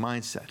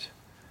mindset.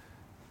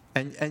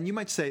 And you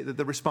might say that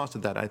the response to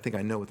that, I think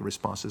I know what the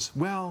response is.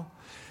 Well,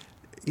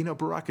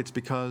 Barack, it's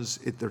because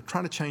they're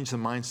trying to change the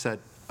mindset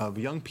of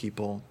young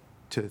people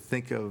to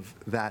think of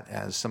that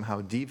as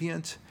somehow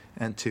deviant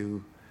and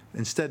to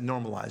instead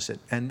normalize it.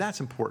 And that's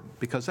important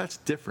because that's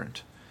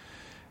different.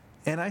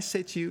 And I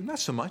say to you, not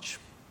so much.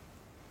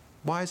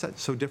 Why is that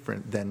so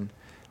different than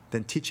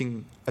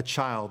teaching a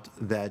child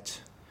that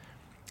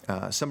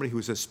somebody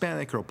who's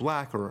Hispanic or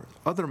black or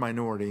other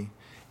minority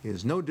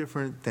is no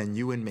different than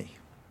you and me,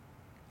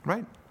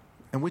 right?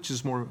 And which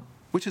is more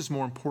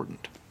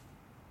important?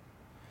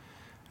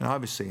 And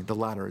obviously, the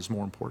latter is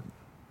more important.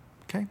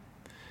 Okay.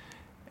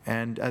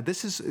 And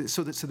this is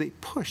so they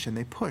push and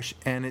they push,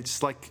 and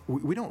it's like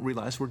we don't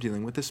realize we're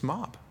dealing with this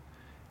mob,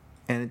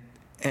 and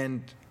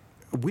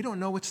we don't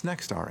know what's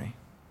next, Ari.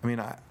 I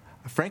mean,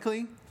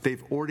 frankly,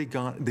 they've already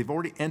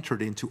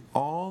entered into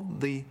all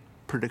the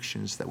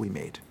predictions that we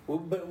made. Well,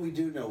 but we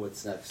do know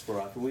what's next,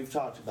 Barack, and we've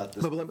talked about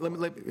this. I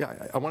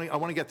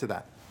want to get to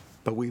that,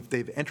 but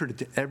they've entered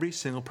into every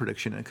single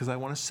prediction, because I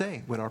want to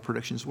say what our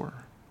predictions were.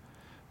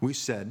 We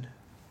said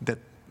that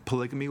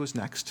polygamy was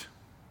next.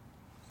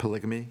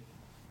 Polygamy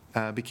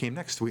became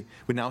next. We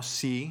now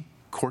see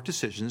court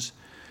decisions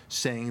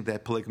saying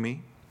that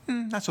polygamy,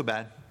 not so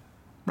bad,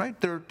 right?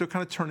 They're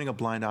kind of turning a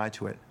blind eye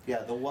to it.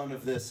 Yeah, the one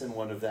of this and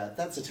one of that.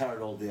 That's a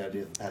tired old idea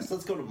of the past.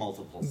 Let's go to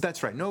multiples.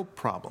 That's right, no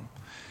problem.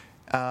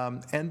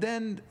 And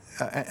then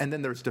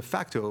there's de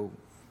facto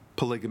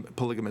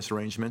polygamous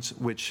arrangements,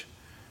 which,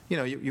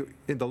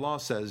 the law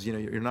says,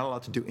 you're not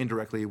allowed to do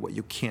indirectly what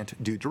you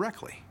can't do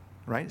directly,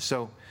 right?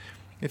 So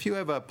if you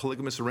have a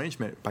polygamous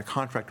arrangement by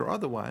contract or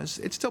otherwise,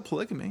 it's still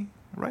polygamy,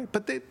 right?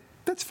 But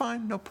that's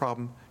fine, no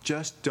problem.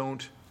 Just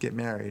don't get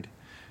married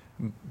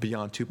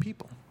beyond two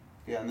people.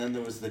 Yeah, and then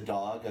there was the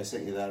dog. I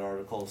sent you that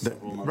article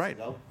several months ago.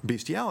 Right,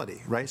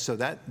 bestiality, right? So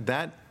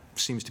that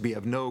seems to be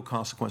of no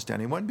consequence to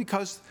anyone,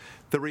 because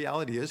the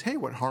reality is, hey,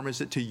 what harm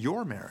is it to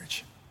your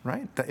marriage,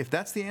 right? If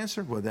that's the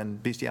answer, well, then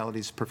bestiality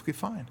is perfectly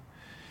fine.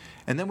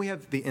 And then we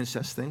have the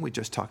incest thing. We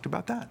just talked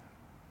about that,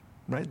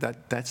 right?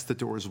 That's the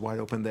door is wide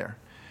open there.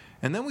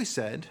 And then we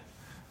said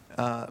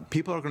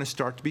people are going to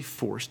start to be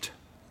forced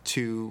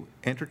to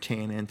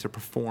entertain and to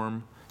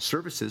perform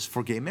services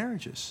for gay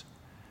marriages.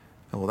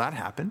 And well, that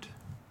happened.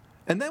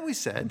 And then we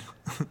said,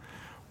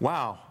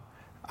 wow,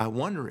 I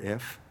wonder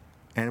if,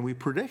 and we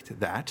predict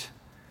that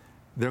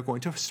they're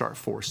going to start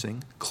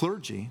forcing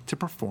clergy to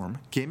perform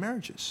gay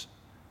marriages.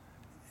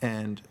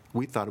 And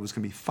we thought it was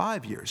going to be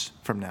 5 years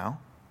from now,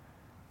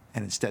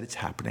 and instead it's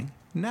happening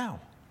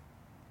now.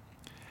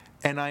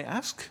 And I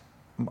ask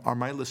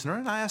my listener,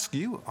 and I ask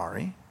you,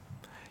 Ari,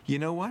 you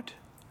know what?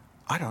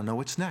 I don't know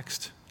what's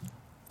next.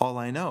 All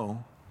I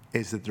know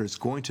is that there's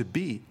going to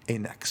be a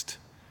next.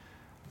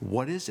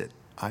 What is it?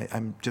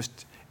 I'm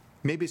just,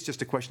 maybe it's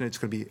just a question. It's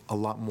going to be a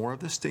lot more of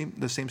the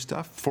same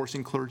stuff,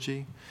 forcing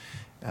clergy,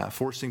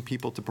 forcing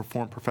people to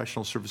perform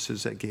professional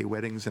services at gay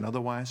weddings and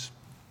otherwise.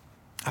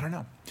 I don't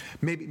know.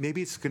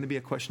 Maybe it's going to be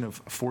a question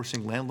of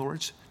forcing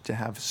landlords to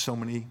have so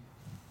many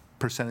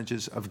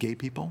percentages of gay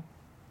people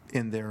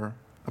in their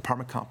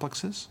apartment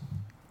complexes.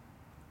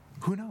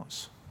 Who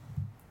knows?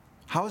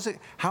 How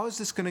is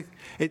this going to?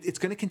 It's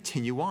going to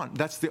continue on.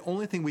 That's the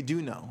only thing we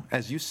do know,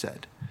 as you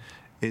said,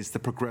 is the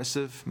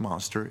progressive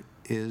monster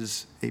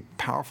is a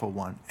powerful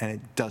one, and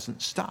it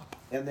doesn't stop.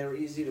 And they're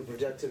easy to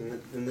predict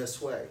in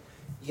this way.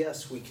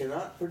 Yes, we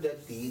cannot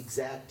predict the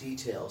exact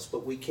details,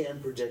 but we can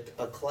predict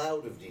a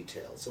cloud of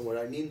details. And what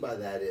I mean by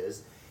that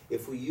is,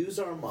 if we use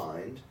our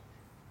mind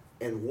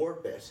and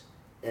warp it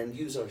and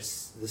use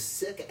the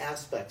sick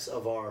aspects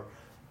of our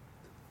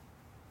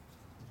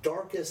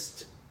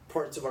darkest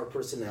parts of our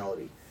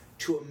personality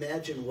to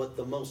imagine what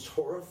the most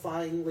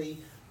horrifyingly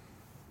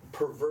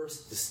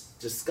perverse,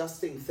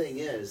 disgusting thing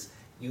is,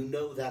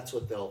 that's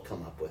what they'll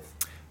come up with.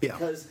 Yeah.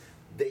 Because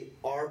they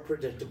are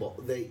predictable.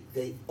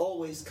 They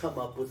always come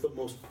up with the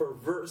most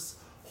perverse,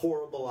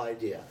 horrible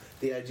idea.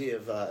 The idea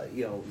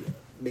of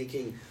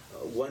making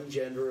one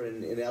gender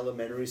in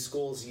elementary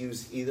schools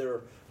use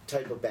either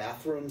type of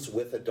bathrooms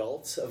with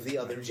adults of the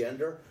other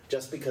gender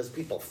just because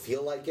people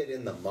feel like it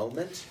in the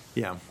moment.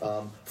 Yeah.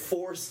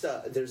 Forced.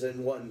 There's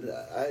one.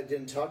 I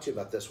didn't talk to you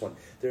about this one.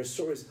 There's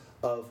stories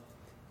of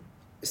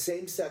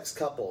same-sex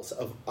couples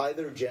of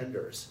either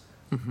genders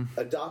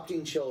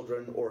adopting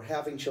children or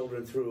having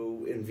children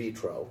through in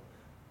vitro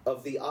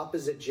of the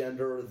opposite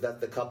gender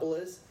that the couple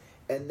is,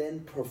 and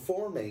then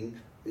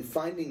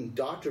finding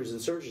doctors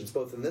and surgeons,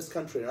 both in this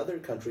country and other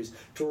countries,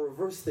 to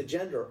reverse the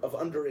gender of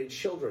underage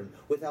children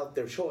without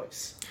their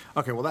choice.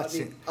 Okay, well, that's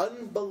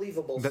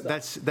unbelievable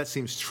stuff. That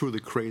seems truly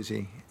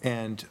crazy,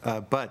 and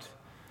but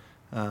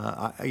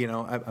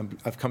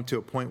I've come to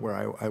a point where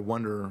I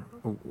wonder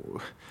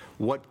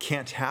what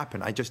can't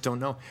happen. I just don't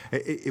know.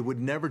 It would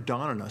never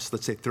dawn on us,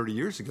 let's say 30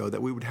 years ago,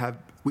 that we would have.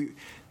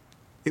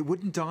 It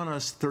wouldn't dawn on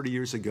us 30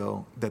 years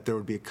ago that there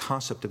would be a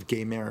concept of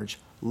gay marriage,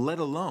 let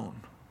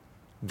alone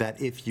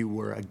that if you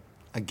were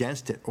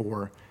against it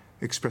or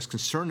expressed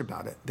concern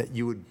about it, that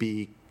you would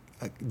be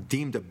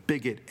deemed a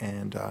bigot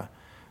and a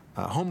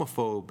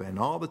homophobe and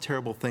all the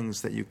terrible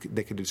things that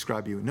they could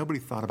describe you. Nobody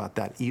thought about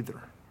that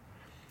either.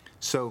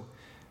 So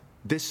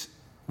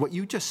what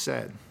you just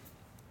said,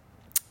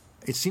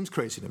 it seems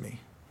crazy to me.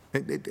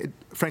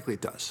 Frankly,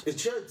 it does. It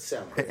should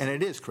sound crazy. And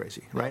it is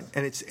crazy, right?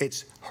 Yes. And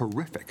it's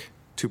horrific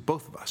to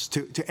both of us.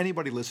 To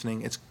anybody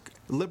listening, it's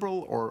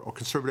liberal or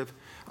conservative.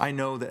 I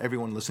know that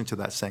everyone listening to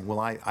that is saying, well,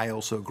 I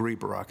also agree,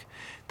 Barack,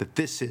 that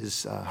this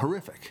is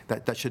horrific,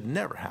 that should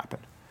never happen.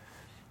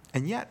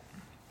 And yet,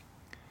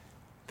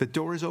 the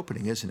door is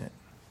opening, isn't it?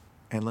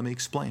 And let me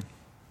explain.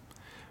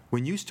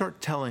 When you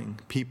start telling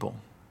people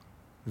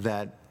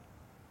that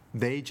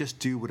they just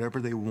do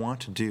whatever they want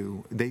to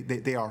do,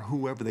 they are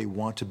whoever they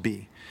want to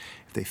be.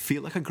 If they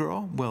feel like a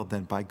girl, well,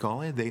 then by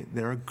golly,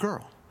 they're a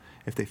girl.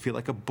 If they feel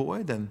like a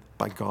boy, then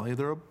by golly,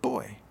 they're a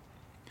boy.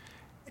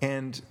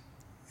 And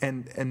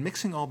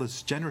mixing all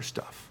this gender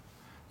stuff,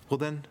 well,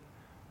 then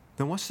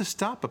what's to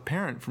stop a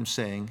parent from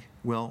saying,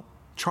 well,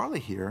 Charlie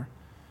here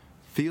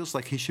feels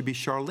like he should be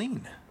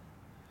Charlene,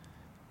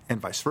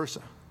 and vice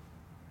versa.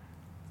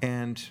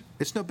 And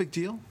it's no big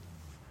deal.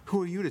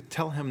 Who are you to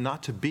tell him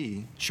not to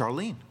be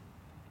Charlene?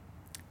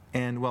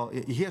 And, well,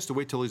 he has to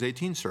wait till he's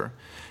 18, sir.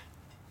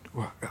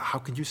 Well, how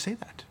can you say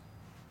that?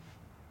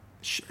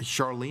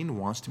 Charlene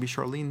wants to be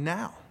Charlene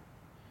now.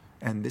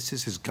 And this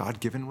is his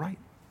God-given right.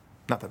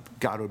 Not that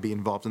God would be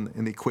involved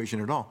in the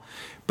equation at all.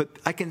 But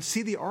I can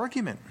see the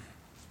argument.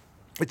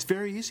 It's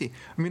very easy.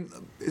 I mean,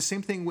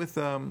 same thing with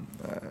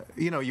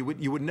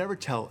you would never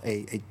tell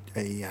a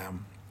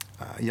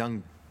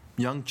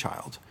young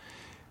child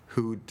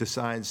who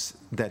decides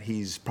that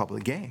he's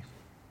probably gay.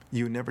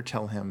 You would never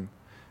tell him.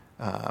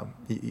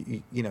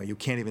 You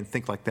can't even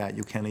think like that.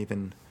 You can't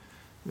even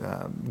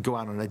go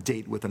out on a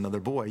date with another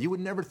boy. You would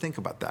never think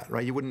about that,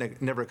 right? You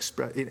wouldn't never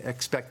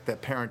expect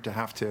that parent to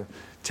have to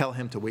tell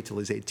him to wait till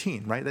he's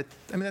 18, right?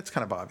 That's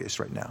kind of obvious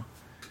right now.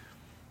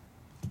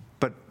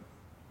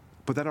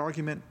 But that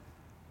argument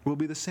will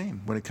be the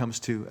same when it comes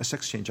to a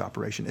sex change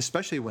operation,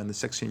 especially when the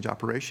sex change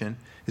operation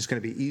is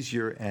going to be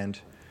easier and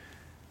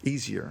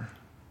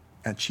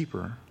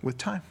cheaper with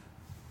time.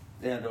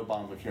 And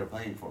Obamacare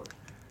paying for it.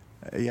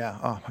 Yeah.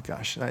 Oh my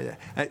gosh.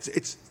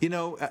 It's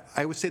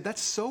I would say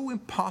that's so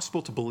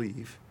impossible to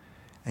believe,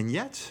 and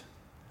yet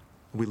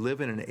we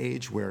live in an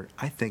age where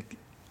I think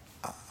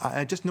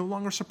I'm just no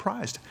longer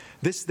surprised.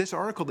 This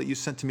article that you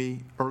sent to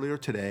me earlier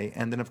today,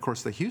 and then of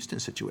course the Houston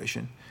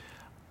situation.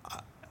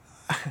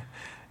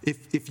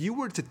 If you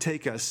were to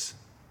take us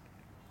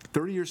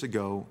 30 years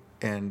ago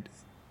and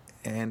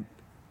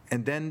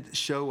then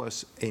show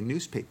us a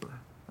newspaper,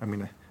 I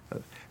mean,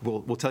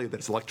 we'll tell you that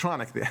it's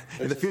electronic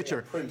in the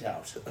future.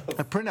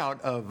 A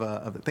printout of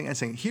the thing and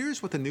saying,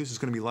 here's what the news is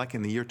going to be like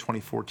in the year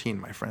 2014,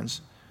 my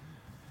friends.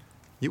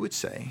 You would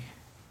say,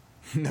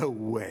 no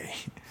way.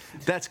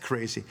 That's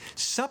crazy.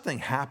 Something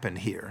happened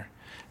here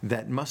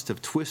that must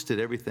have twisted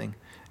everything.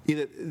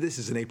 Either this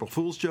is an April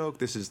Fool's joke.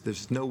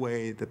 There's no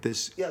way that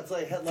this it's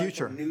like headline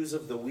from News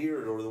of the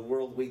Weird or the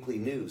World Weekly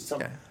News.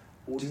 Some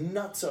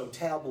nutso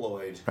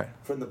tabloid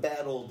from the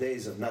bad old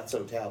days of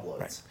nutso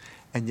tabloids. Right.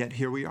 And yet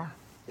here we are.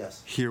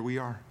 Yes. Here we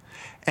are.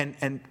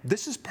 And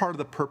this is part of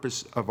the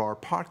purpose of our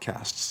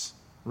podcasts,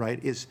 right?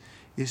 Is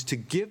to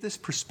give this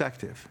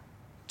perspective,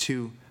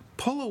 to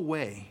pull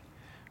away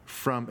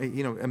from,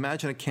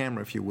 imagine a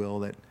camera, if you will,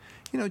 that,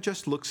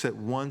 just looks at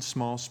one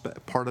small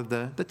part of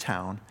the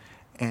town,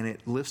 and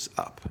it lifts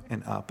up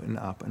and up and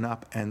up and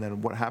up. And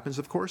then what happens,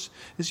 of course,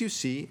 is you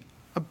see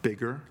a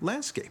bigger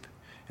landscape.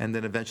 And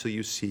then eventually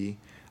you see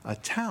a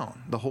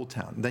town, the whole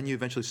town. Then you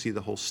eventually see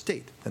the whole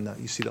state. Then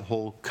you see the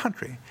whole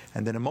country.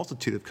 And then a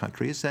multitude of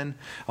countries. Then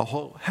a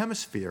whole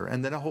hemisphere.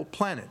 And then a whole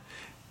planet.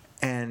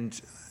 And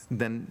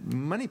then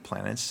many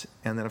planets.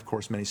 And then, of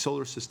course, many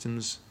solar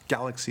systems,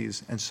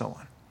 galaxies, and so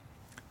on.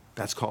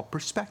 That's called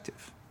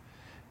perspective.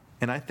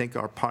 And I think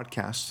our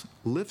podcast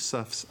lifts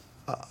us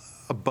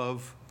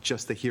above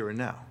just the here and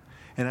now.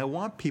 And I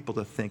want people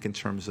to think in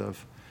terms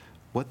of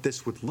what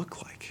this would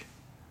look like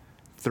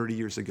 30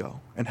 years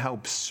ago and how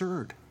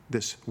absurd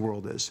this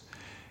world is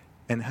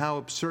and how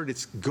absurd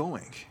it's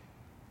going.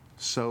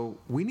 So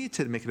we need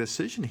to make a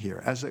decision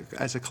here as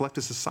a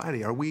collective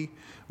society. Are we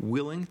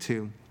willing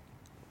to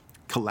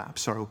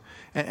collapse?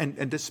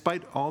 And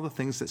despite all the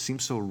things that seem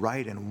so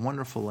right and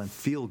wonderful and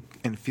feel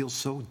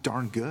so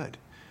darn good,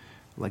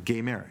 like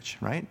gay marriage,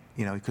 right?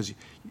 Because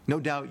no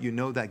doubt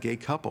that gay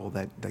couple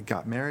that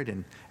got married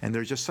and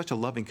they're just such a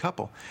loving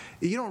couple.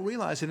 You don't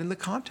realize it in the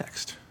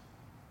context.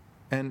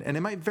 And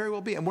it might very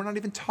well be. And we're not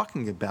even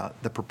talking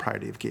about the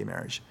propriety of gay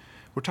marriage.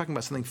 We're talking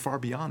about something far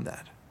beyond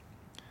that.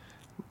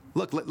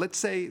 Look, let's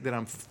say that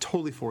I'm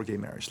totally for gay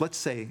marriage. Let's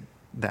say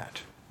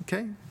that,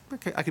 okay?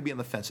 I could be on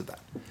the fence of that.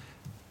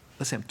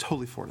 Let's say I'm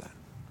totally for that.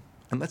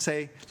 And let's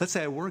say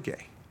I were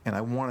gay and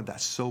I wanted that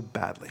so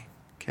badly,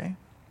 okay?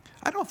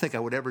 I don't think I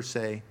would ever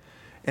say,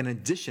 in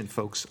addition,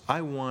 folks,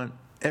 I want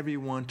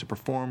everyone to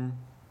perform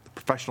the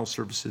professional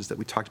services that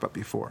we talked about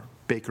before,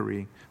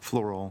 bakery,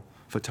 floral,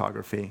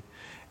 photography,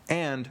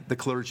 and the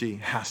clergy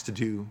has to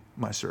do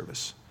my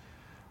service.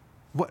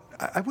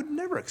 I would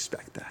never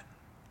expect that.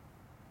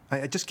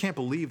 I just can't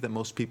believe that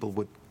most people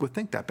would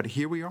think that, but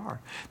here we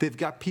are. They've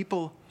got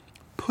people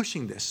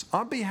pushing this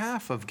on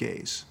behalf of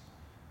gays.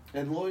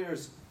 And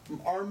lawyers,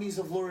 armies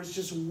of lawyers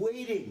just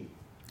waiting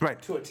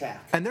to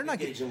attack. And they're not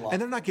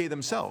gay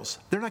themselves.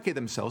 They're not gay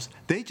themselves.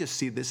 They just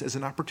see this as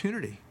an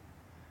opportunity.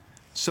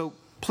 So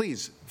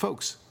please,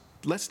 folks,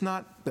 let's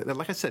not,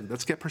 like I said,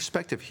 let's get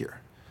perspective here.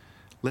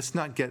 Let's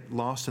not get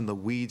lost in the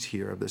weeds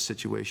here of this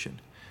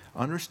situation.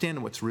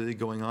 Understand what's really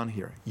going on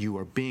here. You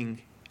are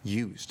being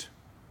used.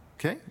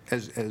 Okay?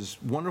 As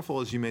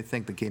wonderful as you may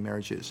think that gay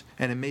marriage is,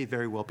 and it may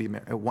very well be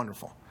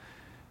wonderful,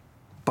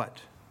 but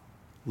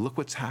look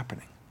what's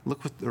happening.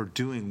 Look what they're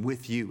doing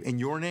with you in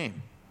your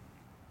name.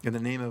 In the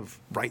name of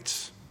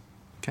rights.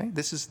 Okay?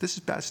 This is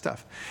bad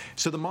stuff.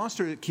 So the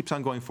monster keeps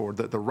on going forward,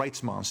 the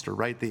rights monster,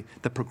 right?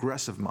 The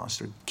progressive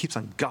monster keeps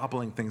on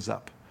gobbling things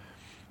up.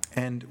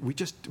 And we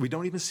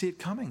don't even see it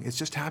coming. It's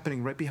just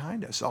happening right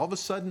behind us. All of a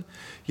sudden,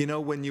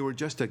 when you were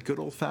just a good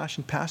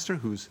old-fashioned pastor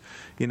who's,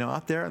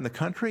 out there in the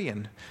country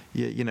and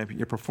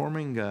you're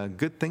performing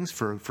good things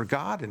for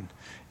God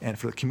and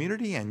for the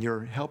community, and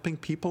you're helping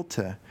people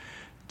to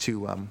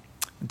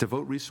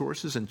devote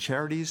resources and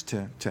charities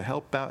to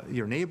help out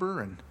your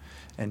neighbor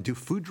and do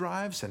food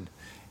drives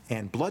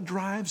and blood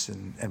drives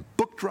and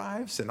book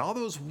drives and all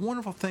those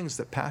wonderful things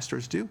that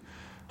pastors do.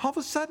 All of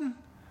a sudden,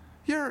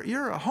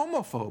 you're a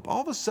homophobe.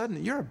 All of a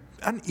sudden, you're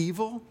an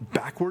evil,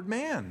 backward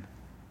man.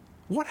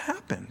 what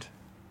happened?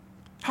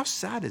 How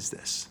sad is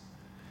this?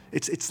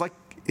 It's like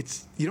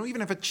you don't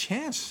even have a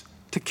chance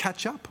to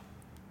catch up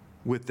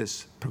with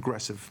this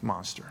progressive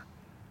monster.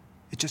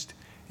 It just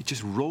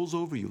rolls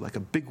over you like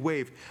a big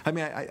wave. I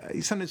mean,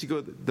 sometimes you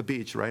go to the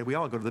beach, right? We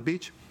all go to the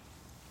beach,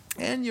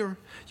 and you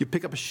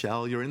pick up a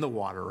shell. You're in the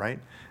water, right?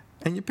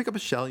 And you pick up a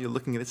shell. You're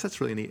looking at it. That's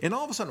really neat. And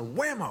all of a sudden,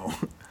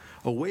 whammo!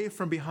 A wave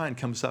from behind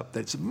comes up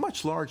that's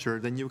much larger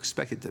than you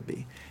expect it to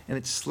be, and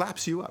it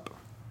slaps you up,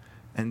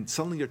 and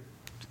suddenly you're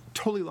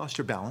totally lost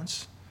your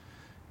balance.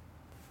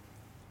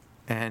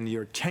 And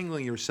you're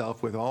tangling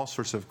yourself with all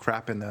sorts of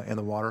crap in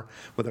the water,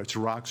 whether it's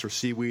rocks or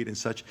seaweed and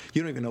such.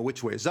 You don't even know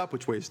which way is up,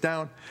 which way is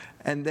down.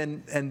 And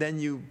then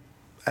you,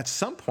 at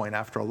some point,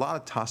 after a lot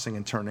of tossing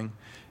and turning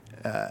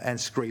and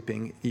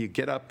scraping, you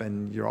get up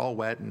and you're all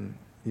wet and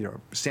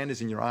sand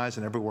is in your eyes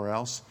and everywhere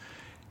else.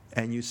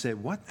 And you say,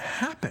 what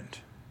happened?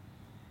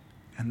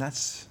 And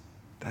that's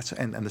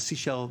the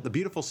seashell, the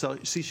beautiful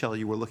seashell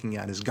you were looking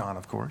at is gone,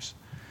 of course.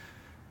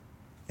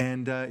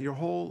 And your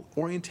whole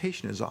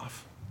orientation is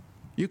off.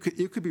 You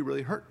could be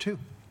really hurt too,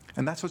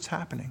 and that's what's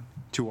happening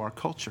to our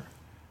culture.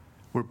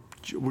 We're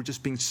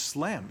just being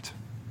slammed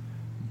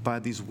by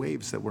these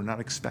waves that we're not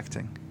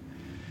expecting.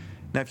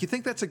 Now, if you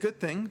think that's a good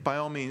thing, by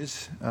all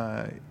means,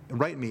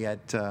 write me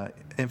at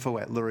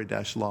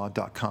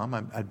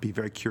info@lurie-law.com. I'd be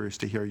very curious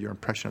to hear your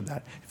impression of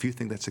that. If you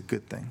think that's a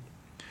good thing,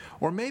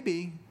 or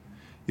maybe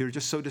you're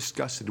just so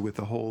disgusted with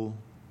the whole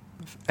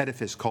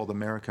edifice called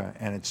America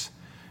and its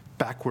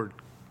backward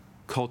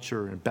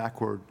culture and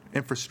backward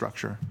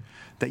infrastructure,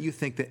 that you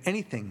think that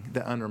anything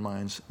that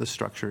undermines the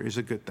structure is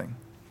a good thing.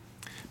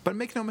 But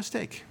make no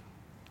mistake,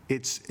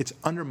 it's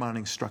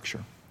undermining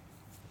structure.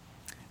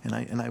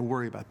 And I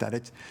worry about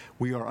that.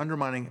 We are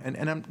undermining,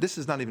 and this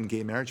is not even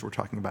gay marriage we're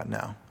talking about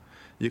now.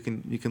 You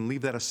can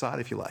leave that aside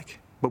if you like.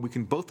 But we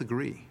can both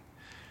agree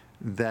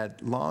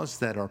that laws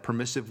that are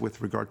permissive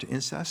with regard to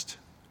incest,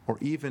 or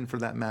even for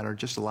that matter,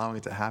 just allowing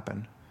it to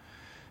happen,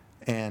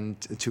 and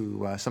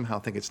to somehow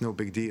think it's no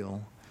big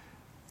deal,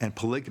 and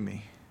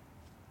polygamy,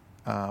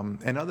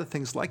 and other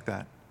things like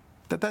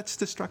that's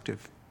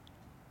destructive.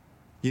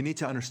 You need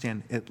to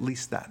understand at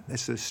least that.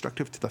 It's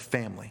destructive to the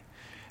family.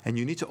 And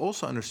you need to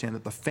also understand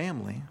that the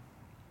family,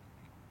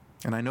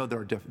 and I know there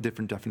are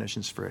different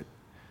definitions for it,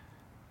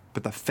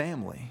 but the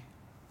family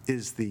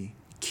is the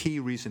key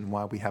reason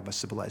why we have a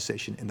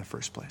civilization in the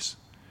first place.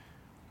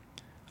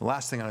 The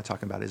last thing I want to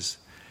talk about is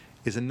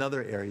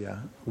another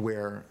area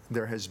where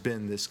there has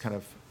been this kind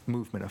of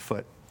movement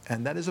afoot,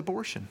 and that is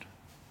abortion.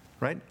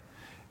 Right?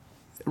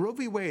 Roe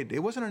v. Wade, it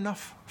wasn't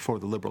enough for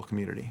the liberal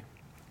community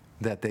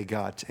that they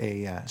got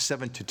a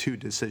 7-2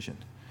 decision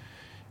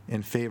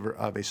in favor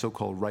of a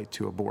so-called right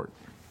to abort.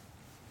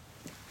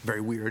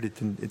 Very weird.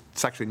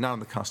 It's actually not in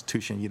the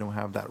Constitution. You don't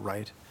have that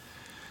right.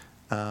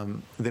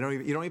 You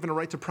don't even have a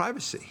right to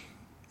privacy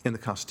in the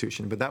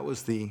Constitution, but that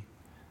was the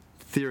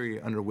theory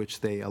under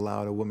which they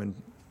allowed a woman,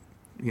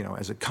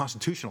 as a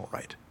constitutional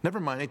right. Never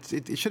mind,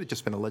 it should have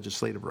just been a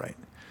legislative right.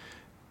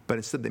 But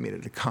instead they made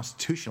it a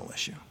constitutional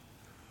issue.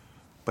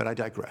 But I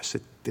digress.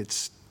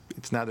 It's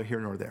neither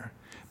here nor there.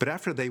 But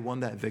after they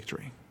won that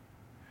victory,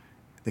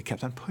 they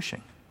kept on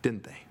pushing,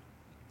 didn't they?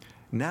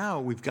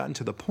 Now we've gotten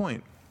to the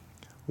point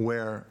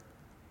where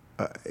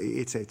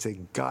it's a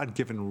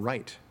God-given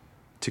right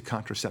to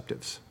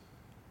contraceptives,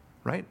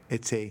 right?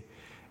 It's a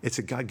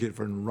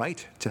God-given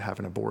right to have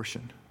an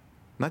abortion.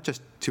 Not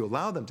just to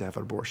allow them to have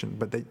an abortion,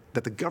 but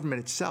that the government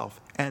itself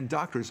and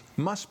doctors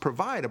must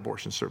provide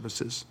abortion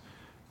services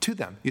to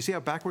them. You see how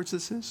backwards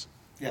this is?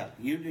 Yeah,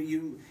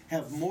 you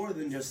have more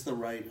than just the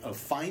right of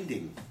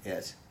finding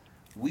it.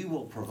 We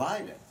will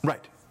provide it.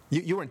 Right.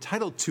 You're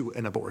entitled to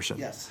an abortion.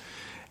 Yes.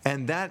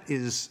 And that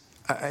is,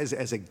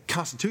 as a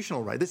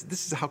constitutional right, this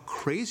is how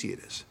crazy it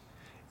is.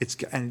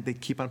 And they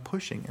keep on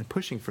pushing and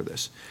pushing for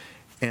this.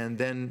 And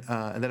then,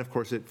 of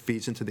course, it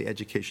feeds into the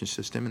education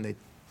system, and they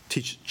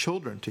teach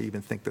children to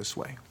even think this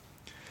way.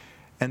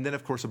 And then,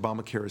 of course,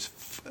 Obamacare is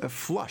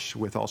flush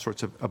with all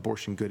sorts of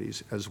abortion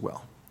goodies as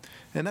well.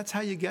 And that's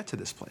how you get to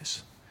this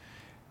place.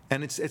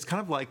 And it's kind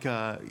of like,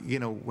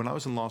 when I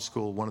was in law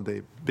school, one of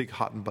the big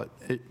hot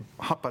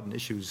button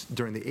issues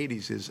during the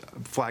 80s is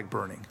flag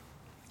burning,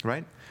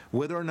 right?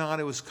 Whether or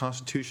not it was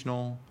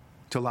constitutional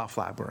to allow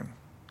flag burning,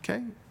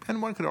 okay?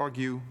 And one could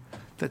argue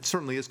that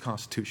certainly is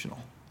constitutional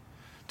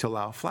to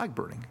allow flag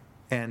burning.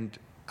 And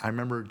I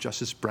remember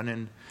Justice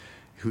Brennan,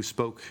 who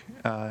spoke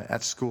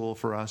at school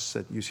for us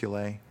at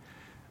UCLA,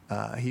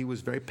 he was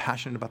very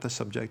passionate about the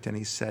subject, and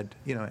he said,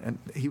 and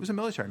he was a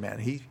military man.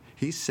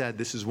 He said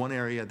this is one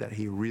area that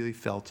he really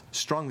felt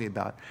strongly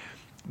about,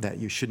 that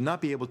you should not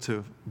be able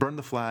to burn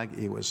the flag.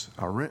 It was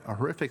a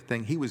horrific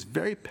thing. He was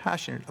very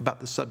passionate about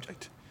the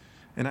subject,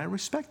 and I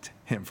respect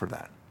him for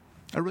that.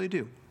 I really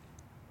do.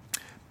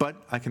 But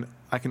I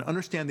can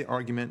understand the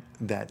argument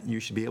that you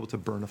should be able to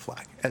burn a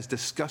flag, as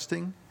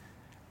disgusting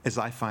as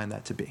I find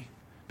that to be,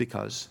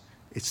 because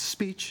it's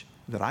speech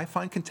that I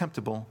find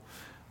contemptible,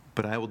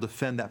 but I will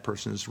defend that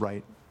person's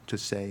right to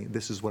say,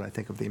 this is what I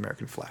think of the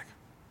American flag.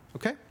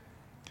 Okay?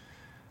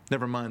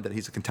 Never mind that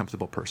he's a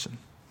contemptible person.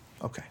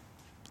 Okay.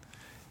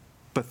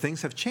 But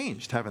things have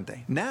changed, haven't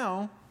they?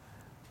 Now,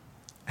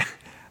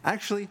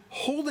 actually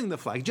holding the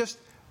flag, just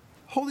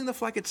holding the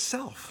flag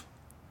itself,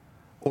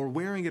 or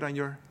wearing it on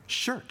your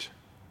shirt,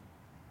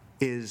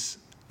 is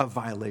a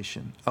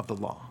violation of the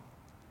law.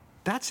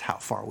 That's how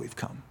far we've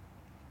come.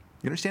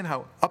 You understand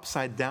how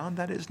upside down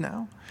that is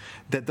now?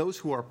 That those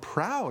who are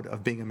proud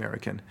of being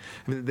American,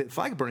 I mean, the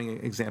flag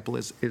burning example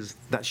is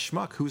that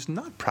schmuck who's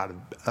not proud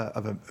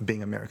of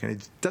being American.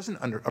 It doesn't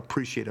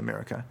appreciate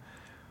America.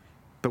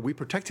 But we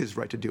protect his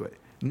right to do it.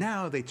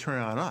 Now they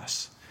turn on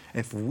us.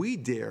 If we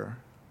dare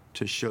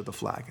to show the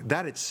flag,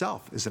 that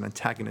itself is an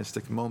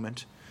antagonistic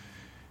moment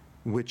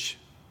which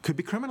could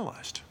be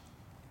criminalized.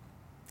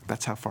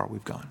 That's how far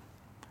we've gone.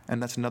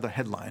 And that's another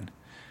headline.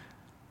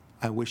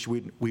 I wish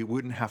we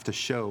wouldn't have to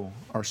show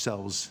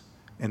ourselves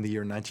in the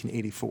year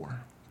 1984,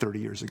 30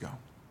 years ago.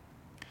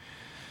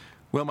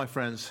 Well, my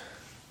friends,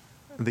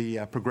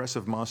 the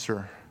progressive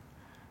monster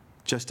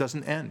just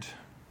doesn't end.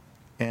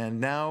 And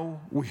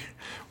now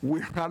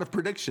we're out of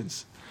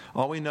predictions.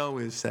 All we know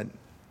is that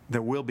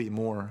there will be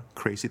more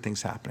crazy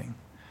things happening.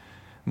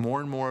 More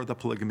and more of the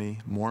polygamy,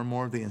 more and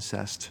more of the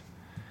incest.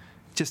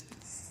 Just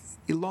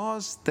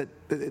laws that,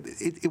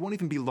 it won't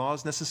even be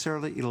laws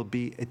necessarily, it'll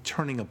be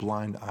turning a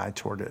blind eye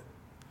toward it.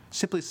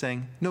 Simply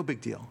saying, no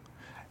big deal.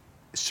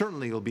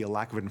 Certainly it'll be a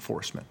lack of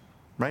enforcement,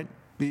 right?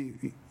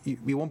 You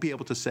won't be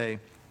able to say,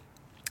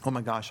 oh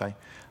my gosh,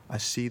 I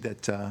see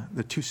that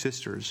the two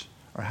sisters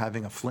are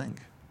having a fling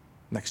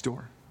next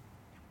door.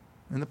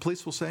 And the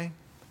police will say,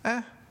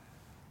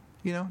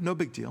 no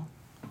big deal.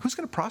 Who's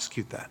going to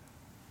prosecute that?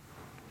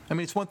 I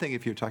mean, it's one thing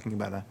if you're talking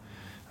about a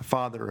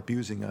father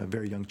abusing a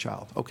very young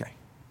child. Okay.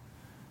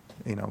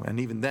 And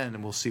even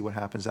then we'll see what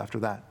happens after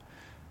that.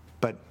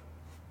 But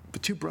the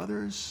two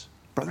brothers,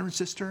 brother and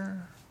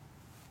sister,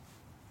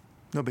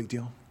 no big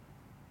deal.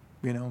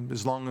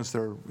 As long as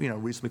they're,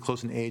 reasonably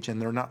close in age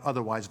and they're not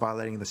otherwise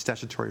violating the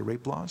statutory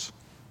rape laws,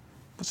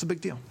 what's the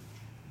big deal?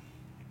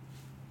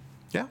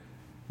 Yeah,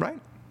 right?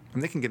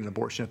 And they can get an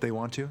abortion if they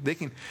want to. They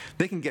can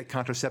get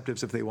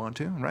contraceptives if they want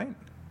to, right?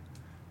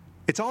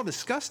 It's all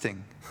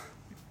disgusting.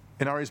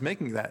 And Ari's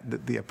making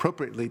that the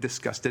appropriately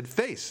disgusted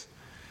face.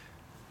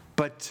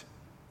 But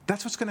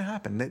that's what's going to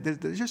happen.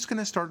 They're just going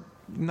to start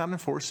not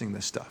enforcing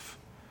this stuff.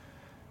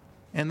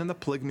 And then the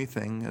polygamy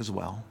thing as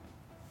well,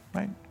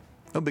 right?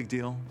 No big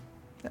deal.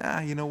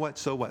 You know what?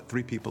 So what?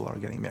 3 people are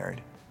getting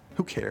married.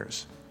 Who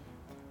cares?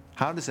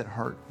 How does it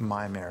hurt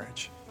my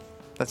marriage?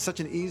 That's such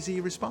an easy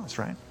response,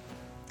 right?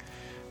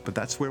 But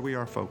that's where we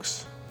are,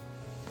 folks.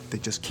 They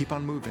just keep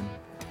on moving,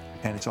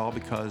 and it's all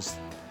because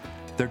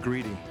they're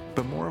greedy.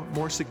 But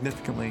more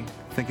significantly,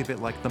 think of it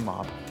like the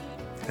mob.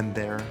 And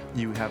there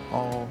you have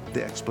all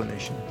the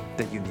explanation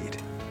that you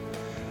need.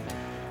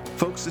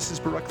 Folks, this is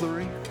Barak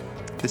Lurie.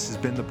 This has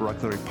been the Barak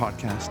Lurie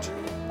Podcast.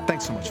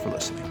 Thanks so much for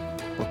listening.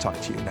 We'll talk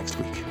to you next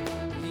week.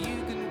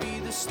 You can be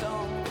the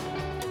stone,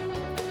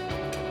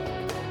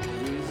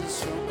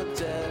 raises from the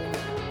dead,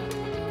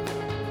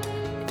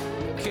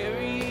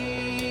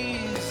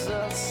 carries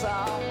us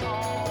out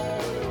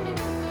home.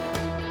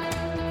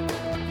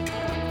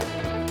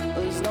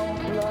 There's no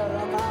blood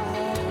on my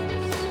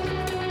hands.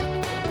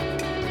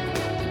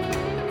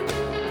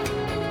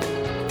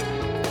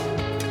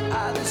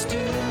 I just do